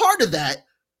that's a part of that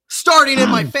starting in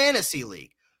my fantasy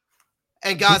league.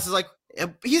 And guys is like,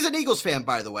 he's an Eagles fan,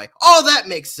 by the way. Oh, that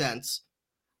makes sense.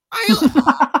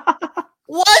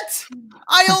 What?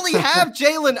 I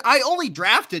only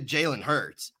drafted Jalen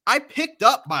Hurts. I picked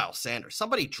up Miles Sanders.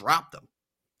 Somebody dropped him.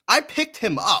 I picked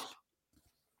him up.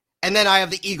 And then I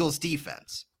have the Eagles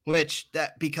defense.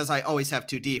 Because I always have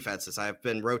 2 defenses. I've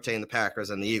been rotating the Packers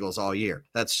and the Eagles all year.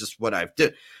 That's just what I've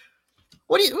done.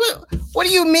 What do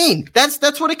you mean?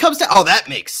 That's what it comes to. Oh, that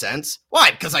makes sense.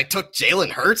 Why? Because I took Jalen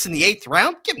Hurts in the 8th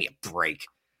round? Give me a break.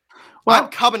 Well, I'm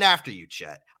coming after you,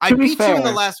 Chet. I beat you in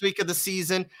the last week of the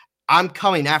season. I'm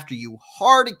coming after you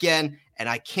hard again, and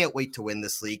I can't wait to win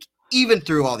this league, even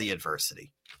through all the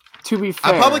adversity. To be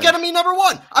fair, I'm public enemy number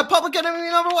 1.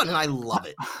 And I love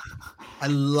it.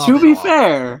 To be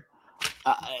fair,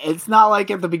 it's not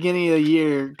like at the beginning of the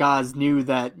year, guys knew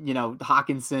that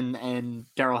Hawkinson and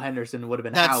Darrell Henderson would have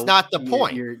been. That's out not the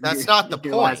point. That's not the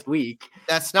point. Last week.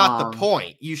 That's not the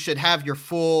point. You should have your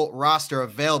full roster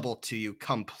available to you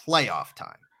come playoff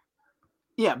time.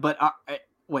 Yeah, but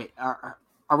wait, are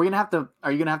we gonna have to?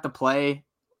 Are you gonna have to play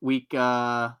week?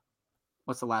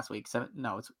 What's the last week? 7?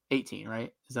 No, it's 18,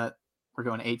 right? Is that we're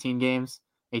going 18 games,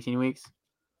 18 weeks?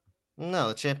 No,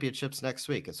 the championship's next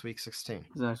week. It's week 16.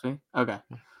 Is it next week? Okay.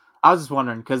 I was just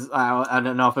wondering because I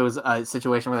don't know if it was a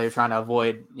situation where they were trying to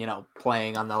avoid,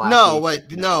 playing on the last.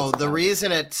 No. The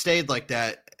reason it stayed like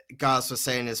that, Goss was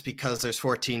saying, is because there's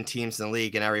 14 teams in the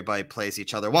league and everybody plays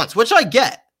each other once, which I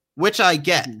get.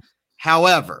 Mm-hmm.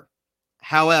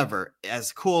 However,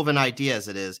 as cool of an idea as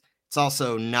it is, it's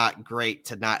also not great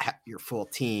to not have your full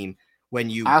team when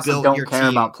you I also build don't your care team.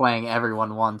 about playing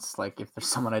everyone once. Like if there's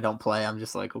someone I don't play, I'm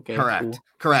just like, okay, Correct. cool.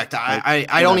 Correct. I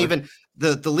don't even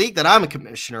the league that I'm a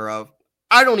commissioner of,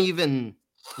 I don't even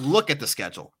look at the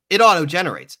schedule. It auto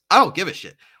generates. I don't give a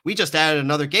shit. We just added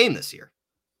another game this year.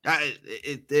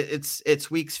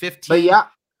 It's weeks 15, but yeah,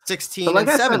 16, but like and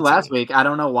I 17. said last week, I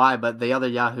don't know why, but the other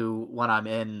Yahoo one I'm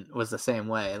in was the same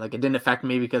way. Like it didn't affect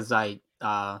me because I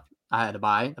had to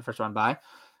buy the first round buy.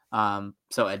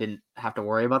 So I didn't have to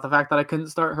worry about the fact that I couldn't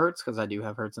start Hurts because I do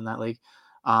have Hurts in that league.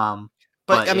 But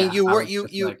I mean, you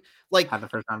had the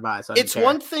first round buy. So it's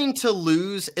one thing to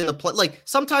lose in the play. Like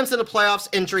sometimes in the playoffs,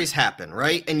 injuries happen,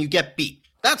 right? And you get beat.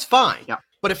 That's fine. Yeah.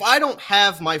 But if I don't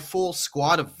have my full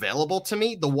squad available to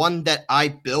me, the one that I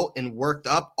built and worked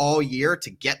up all year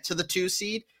to get to the 2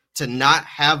 seed, to not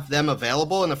have them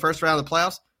available in the first round of the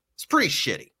playoffs, it's pretty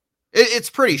shitty.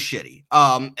 It's pretty shitty.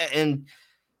 And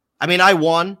I mean, I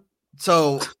won,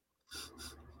 so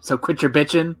quit your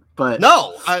bitching. But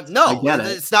no, I get it.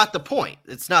 It's not the point.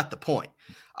 It's not the point.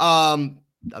 I'm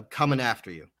coming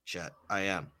after you, Chet. I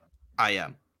am.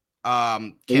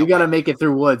 You got to make it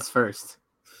through Woods first.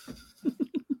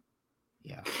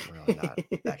 Yeah, really not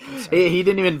that concerned. He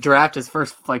didn't even draft his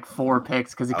first 4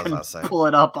 picks because he couldn't pull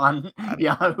it up on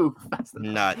Yahoo.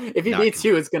 If he beats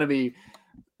you, it's going to be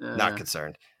not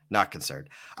concerned. Not concerned.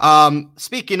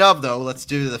 Speaking of, though, let's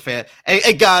do the fan.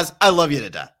 Hey, guys, I love you to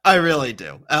death. I really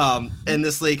do. And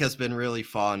this league has been really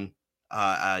fun.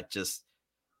 Just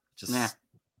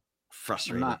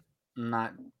frustrating. I'm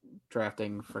not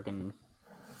drafting freaking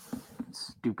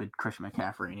stupid Christian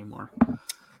McCaffrey anymore.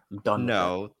 I'm done.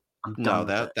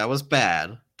 That was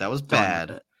bad. That was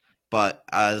bad. But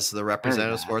as the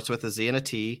representative sports with a Z and a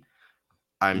T,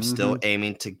 I'm still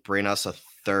aiming to bring us a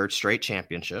 3rd straight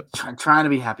championship. I'm trying to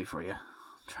be happy for you.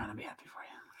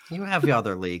 You have your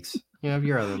other leagues.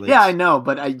 Yeah, I know,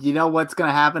 but you know what's going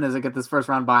to happen is I get this first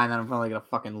round bye, and then I'm probably going to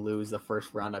fucking lose the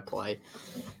first round I play.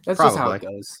 That's just how it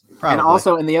goes. Probably. And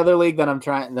also in the other league that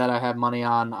I have money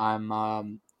on,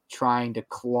 I'm trying to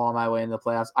claw my way into the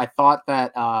playoffs. I thought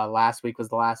that last week was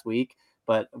the last week,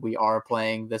 but we are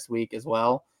playing this week as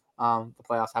well. The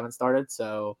playoffs haven't started,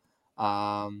 so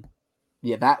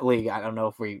that league, I don't know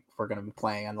if we're going to be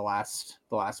playing on the last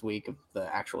week of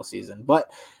the actual season,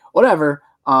 but whatever.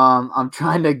 I'm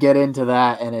trying to get into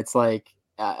that, and it's like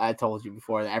I told you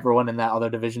before that everyone in that other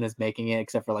division is making it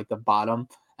except for the bottom,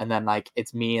 and then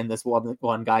it's me and this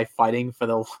one guy fighting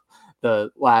for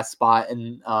the last spot,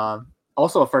 and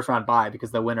also a first round bye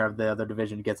because the winner of the other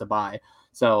division gets a bye.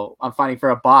 So I'm fighting for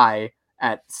a bye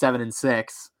at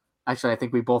 7-6. Actually, I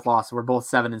think we both lost. So we're both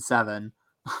 7-7,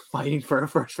 fighting for a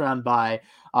first round bye.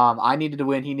 I needed to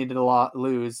win. He needed to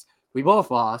lose. We both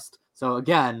lost. So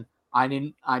again, I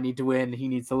need to win. He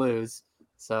needs to lose.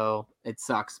 So it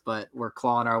sucks, but we're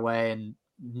clawing our way, and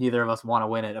neither of us want to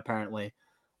win it apparently.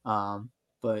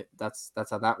 But that's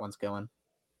how that one's going.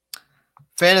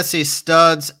 Fantasy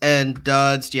studs and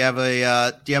duds. Do you have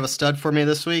a stud for me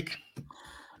this week?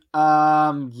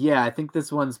 Yeah, I think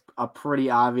this one's a pretty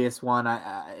obvious one.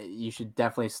 You should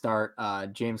definitely start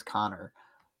James Conner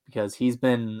because he's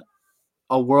been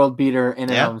a world beater in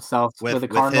and of himself with the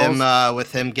Cardinals.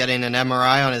 With him getting an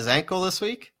MRI on his ankle this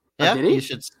week. Yeah, did he? You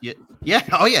should. Yeah.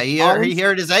 Oh yeah. He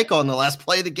hurt his ankle in the last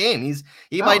play of the game.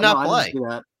 He might not play. I didn't see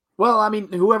that. Well, I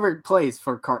mean, whoever plays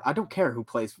for I don't care who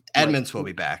plays. Edmonds will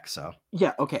be back. So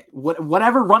yeah, okay.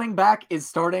 Whatever running back is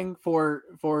starting for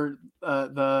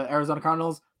the Arizona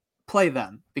Cardinals, play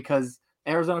them because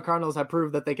Arizona Cardinals have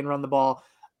proved that they can run the ball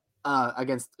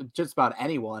against just about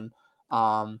anyone.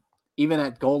 Even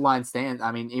at goal line stands.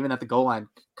 I mean, even at the goal line,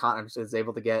 Connor is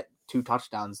able to get 2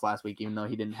 touchdowns last week, even though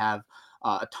he didn't have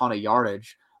a ton of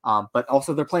yardage. But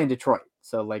also they're playing Detroit.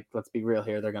 So let's be real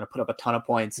here. They're going to put up a ton of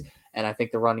points. And I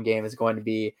think the running game is going to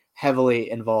be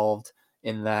heavily involved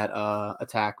in that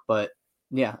attack. But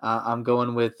yeah, I'm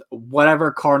going with whatever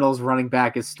Cardinals running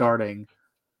back is starting.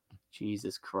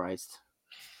 Jesus Christ.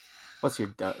 What's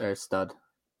your stud?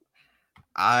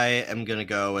 I am going to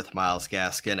go with Myles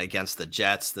Gaskin against the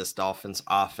Jets. This Dolphins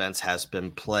offense has been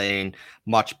playing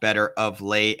much better of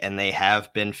late, and they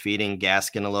have been feeding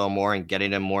Gaskin a little more and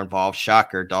getting him more involved.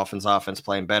 Shocker, Dolphins offense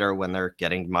playing better when they're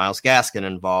getting Myles Gaskin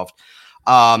involved.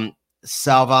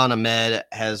 Salvon Ahmed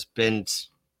has been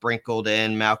sprinkled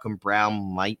in. Malcolm Brown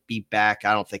might be back.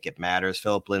 I don't think it matters.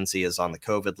 Philip Lindsay is on the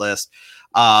COVID list.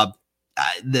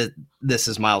 This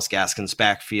is Myles Gaskin's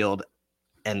backfield,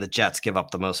 and the Jets give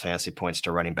up the most fantasy points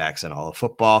to running backs in all of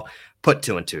football. Put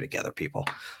 2 and 2 together, people.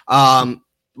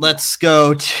 Let's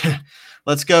go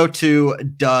to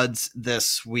duds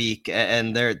this week,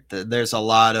 and there's a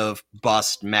lot of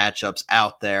bust matchups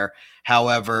out there.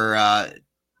 However,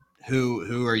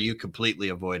 who are you completely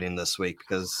avoiding this week?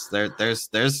 Because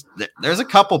there's a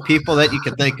couple people that you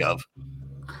can think of.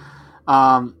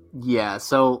 Yeah.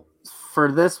 So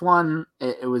for this one,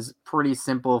 it was pretty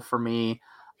simple for me.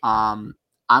 I'm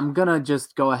gonna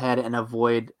just go ahead and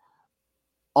avoid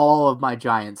all of my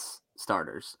Giants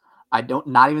starters.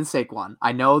 Not even Saquon.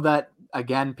 I know that,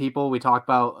 again, we talked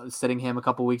about sitting him a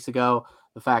couple weeks ago.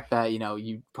 The fact that,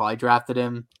 you probably drafted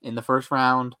him in the first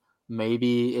round.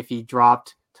 Maybe if he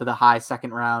dropped to the high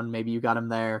second round, maybe you got him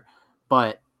there.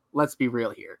 But let's be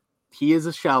real here. He is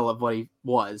a shell of what he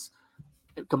was.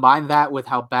 Combine that with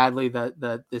how badly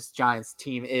this Giants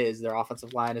team is. Their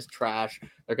offensive line is trash.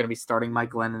 They're going to be starting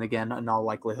Mike Glennon again in all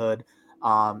likelihood.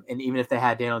 And even if they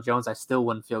had Daniel Jones, I still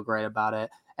wouldn't feel great about it.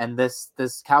 And this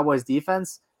Cowboys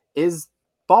defense is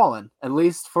balling, at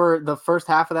least for the first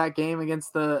half of that game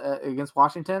against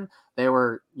Washington. They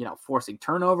were, forcing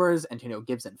turnovers. Antonio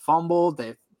Gibson fumbled.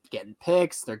 They're getting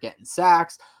picks. They're getting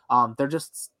sacks. They're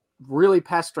just really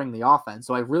pestering the offense.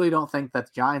 So I really don't think that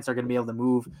the Giants are going to be able to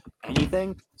move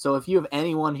anything. So if you have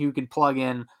anyone who can plug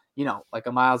in, like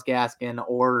a Myles Gaskin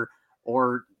or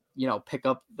pick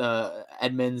up the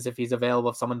Edmonds if he's available,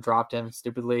 if someone dropped him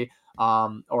stupidly,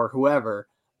 or whoever,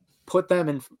 put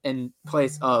them in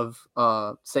place of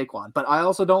Saquon. But I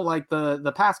also don't like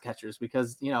the pass catchers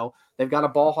because, they've got a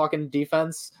ball hawking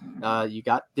defense. You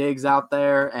got Diggs out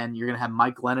there, and you're going to have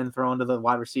Mike Glennon thrown to the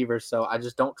wide receivers. So I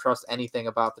just don't trust anything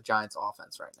about the Giants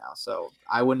offense right now. So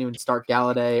I wouldn't even start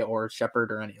Galladay or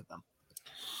Shepard or any of them.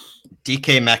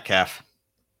 DK Metcalf.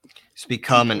 It's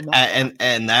become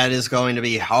and that is going to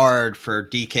be hard for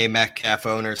DK Metcalf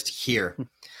owners to hear,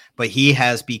 but he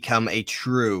has become a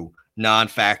true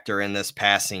non-factor in this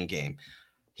passing game.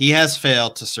 He has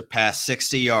failed to surpass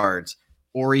 60 yards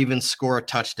or even score a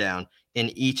touchdown in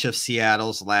each of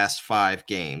Seattle's last 5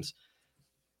 games.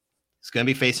 He's going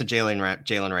to be facing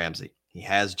Jalen Ramsey. He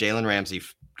has Jalen Ramsey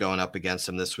going up against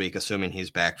him this week, assuming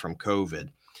he's back from COVID.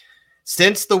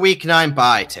 Since the Week 9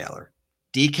 bye, Taylor,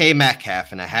 DK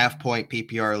Metcalf in a half-point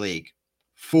PPR league,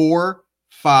 4,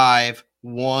 5,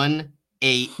 1,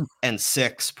 8, and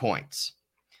 6 points.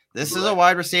 This is a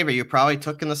wide receiver you probably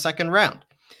took in the second round.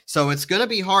 So it's going to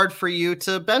be hard for you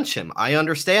to bench him. I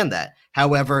understand that.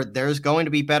 However, there's going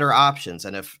to be better options.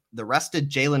 And if the rested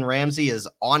Jalen Ramsey is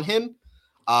on him,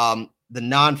 the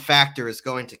non-factor is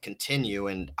going to continue.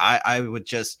 And I would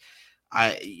just,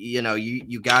 you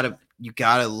gotta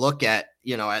look at,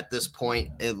 at this point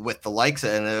with the likes,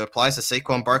 and it applies to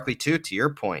Saquon Barkley too, to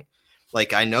your point.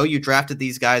 Like, I know you drafted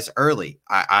these guys early.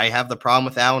 I have the problem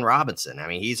with Allen Robinson. I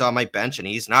mean, he's on my bench and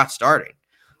he's not starting.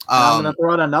 I'm going to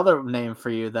throw out another name for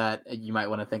you that you might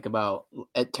want to think about.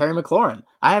 Terry McLaurin.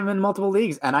 I have him in multiple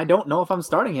leagues, and I don't know if I'm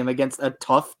starting him against a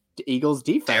tough Eagles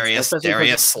defense.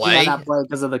 Darius Slay. He might not play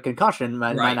because of the concussion.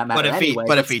 Might not matter anyway.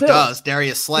 But if he does,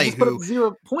 Darius Slay, he put up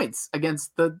 0 points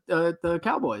against the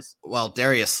Cowboys. Well,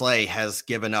 Darius Slay has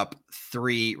given up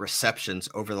 3 receptions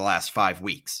over the last 5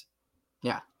 weeks.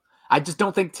 Yeah. I just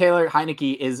don't think Taylor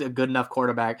Heineke is a good enough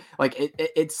quarterback. Like,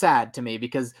 it's sad to me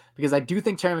because I do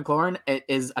think Terry McLaurin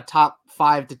is a top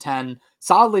 5 to 10,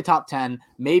 solidly top 10,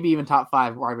 maybe even top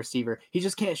 5 wide receiver. He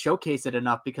just can't showcase it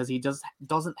enough because he just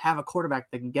doesn't have a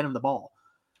quarterback that can get him the ball.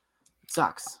 It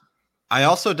sucks. I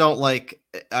also don't like,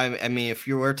 I mean, if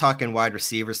you were talking wide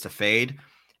receivers to fade,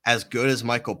 as good as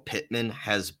Michael Pittman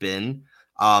has been,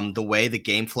 the way the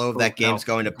game flow of that game is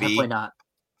going to be, definitely not.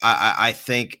 I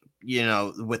think,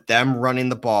 with them running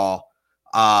the ball,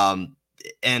 and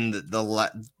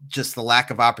just the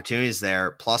lack of opportunities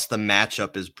there, plus the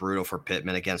matchup is brutal for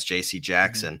Pittman against J.C.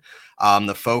 Jackson. Mm-hmm.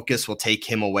 The focus will take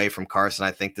him away from Carson. I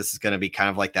think this is going to be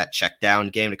kind of like that check down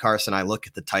game to Carson. I look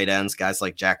at the tight ends, guys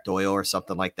like Jack Doyle or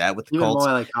something like that with the even Colts.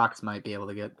 More like Cox might be able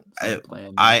to get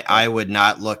playing. I would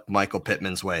not look Michael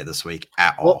Pittman's way this week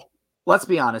at all. Let's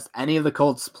be honest. Any of the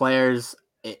Colts players,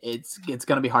 it's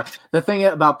going to be hard. The thing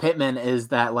about Pittman is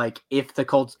that, like, if the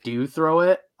Colts do throw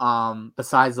it,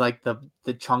 besides like the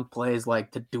chunk plays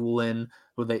like to Doolin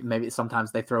who maybe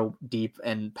sometimes they throw deep,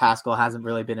 and Pascal hasn't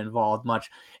really been involved much.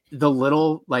 The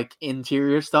little like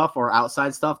interior stuff or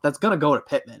outside stuff that's gonna go to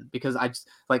Pittman, because I just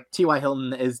like T.Y.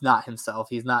 Hilton is not himself.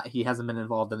 He hasn't been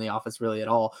involved in the offense really at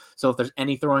all. So if there's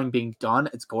any throwing being done,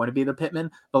 it's going to be the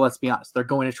Pittman. But let's be honest, they're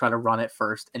going to try to run it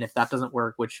first, and if that doesn't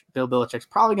work, which Bill Belichick's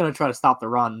probably going to try to stop the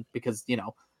run, because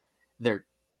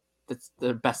that's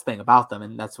the best thing about them,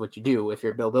 and that's what you do. If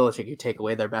you're Bill Belichick, you take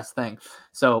away their best thing.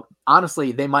 So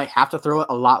honestly, they might have to throw it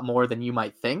a lot more than you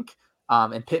might think.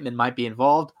 And Pittman might be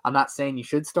involved. I'm not saying you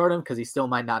should start him because he still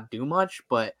might not do much,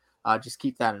 but just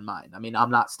keep that in mind. I mean,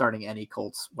 I'm not starting any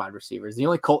Colts wide receivers. The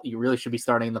only Colt you really should be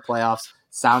starting in the playoffs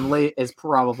soundly is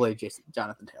probably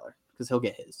Jonathan Taylor, because he'll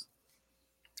get his.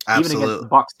 Absolutely. Even against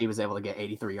the Bucs, he was able to get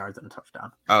 83 yards and a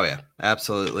touchdown. Oh, yeah,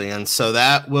 absolutely. And so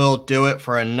that will do it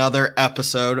for another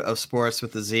episode of Sports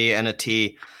with a Z and a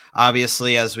T.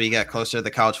 Obviously, as we get closer to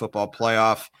the college football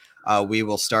playoff, we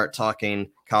will start talking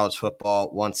college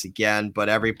football once again. But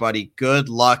everybody, good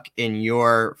luck in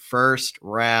your first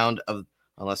round of,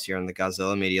 unless you're in the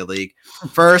Godzilla Media League,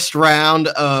 first round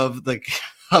of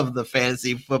the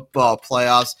fantasy football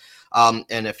playoffs.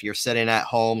 And if you're sitting at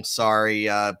home, sorry,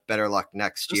 better luck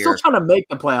next year. We're still trying to make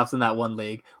the playoffs in that one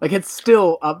league. Like, it's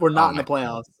still up. We're not in the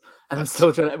playoffs. And I'm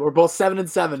still trying to, we're both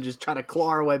 7-7, just trying to claw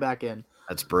our way back in.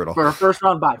 That's brutal. For a first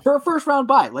round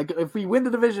bye. Like, if we win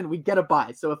the division, we get a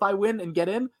bye. So if I win and get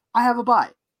in, I have a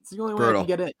bye. It's the only way I can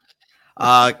get in.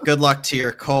 Good luck to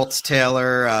your Colts,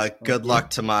 Taylor. Good luck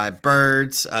to my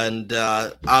Birds. And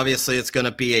obviously, it's going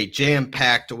to be a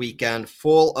jam-packed weekend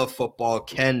full of football.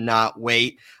 Cannot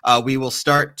wait. We will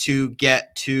start to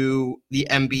get to the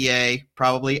NBA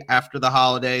probably after the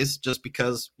holidays, just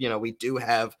because, we do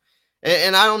have –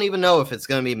 and I don't even know if it's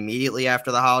going to be immediately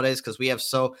after the holidays, because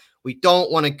we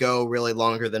don't want to go really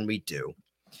longer than we do.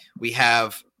 We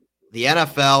have the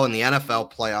NFL and the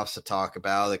NFL playoffs to talk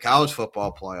about, the college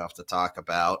football playoff to talk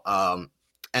about,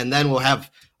 and then we'll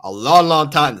have a long, long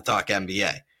time to talk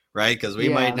NBA, right? Because we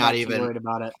might not even worried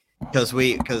about it. Because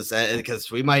we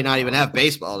might not even have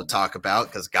baseball to talk about,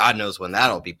 because God knows when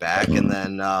that'll be back. And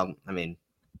then,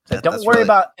 don't worry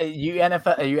about you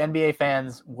NFL, you NBA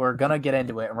fans. We're gonna get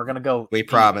into it, and we're gonna go. We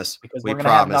promise, because we're gonna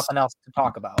have nothing else to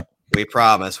talk about. We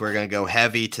promise we're going to go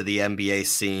heavy to the NBA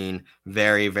scene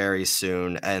very, very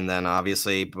soon. And then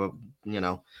obviously,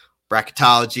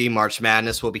 bracketology, March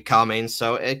Madness will be coming.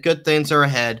 So good things are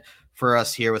ahead for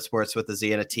us here with Sports with a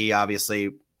Z and a T.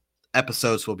 Obviously,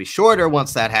 episodes will be shorter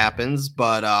once that happens.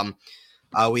 But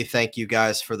we thank you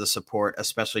guys for the support,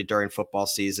 especially during football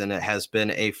season. It has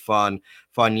been a fun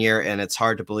year, and it's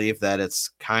hard to believe that it's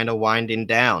kind of winding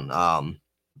down.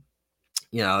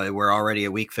 We're already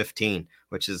at week 15,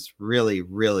 which is really,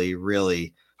 really,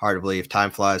 really hard to believe. Time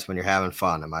flies when you're having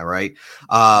fun. Am I right?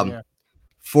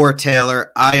 For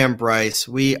Taylor, I am Bryce.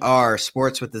 We are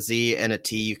Sports with a Z and a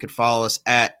T. You can follow us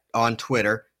on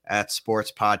Twitter at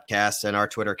Sports Podcast, and our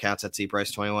Twitter accounts at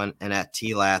ZBryce21 and at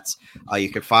TLats. You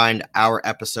can find our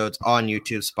episodes on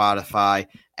YouTube, Spotify,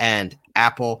 and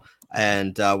Apple.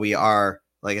 And we are,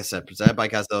 like I said, presented by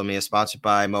Godzilla Media, sponsored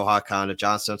by Mohawk Honda,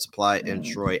 Johnstone Supply in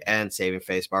Troy, and Saving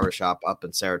Face Barbershop up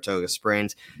in Saratoga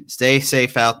Springs. Stay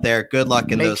safe out there. Good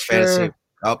luck in fantasy.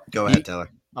 Oh, go ahead, Taylor.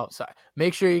 Oh, sorry.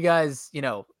 Make sure you guys,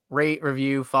 rate,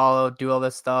 review, follow, do all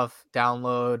this stuff,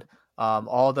 download,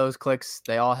 all those clicks.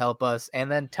 They all help us. And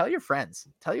then tell your friends.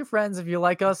 Tell your friends if you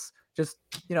like us. Just,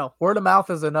 word of mouth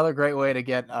is another great way to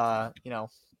get, the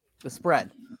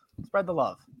spread. Spread the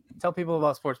love. Tell people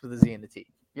about Sports with a Z and a T. If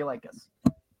you like us.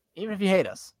 Even if you hate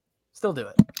us, still do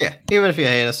it. Yeah, even if you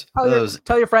hate us.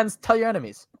 Tell your friends, tell your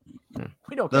enemies.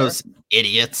 We don't care. Those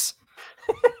idiots.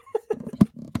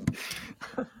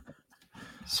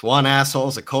 This one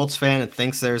asshole's a Colts fan and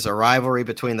thinks there's a rivalry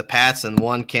between the Pats, and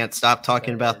one can't stop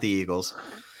talking about the Eagles.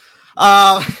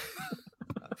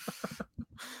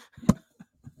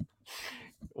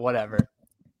 Whatever.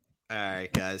 All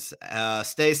right, guys.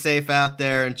 Stay safe out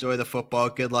there. Enjoy the football.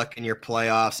 Good luck in your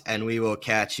playoffs, and we will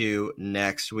catch you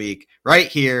next week right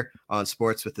here on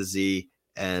Sports with a Z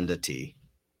and a T.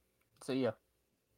 See ya.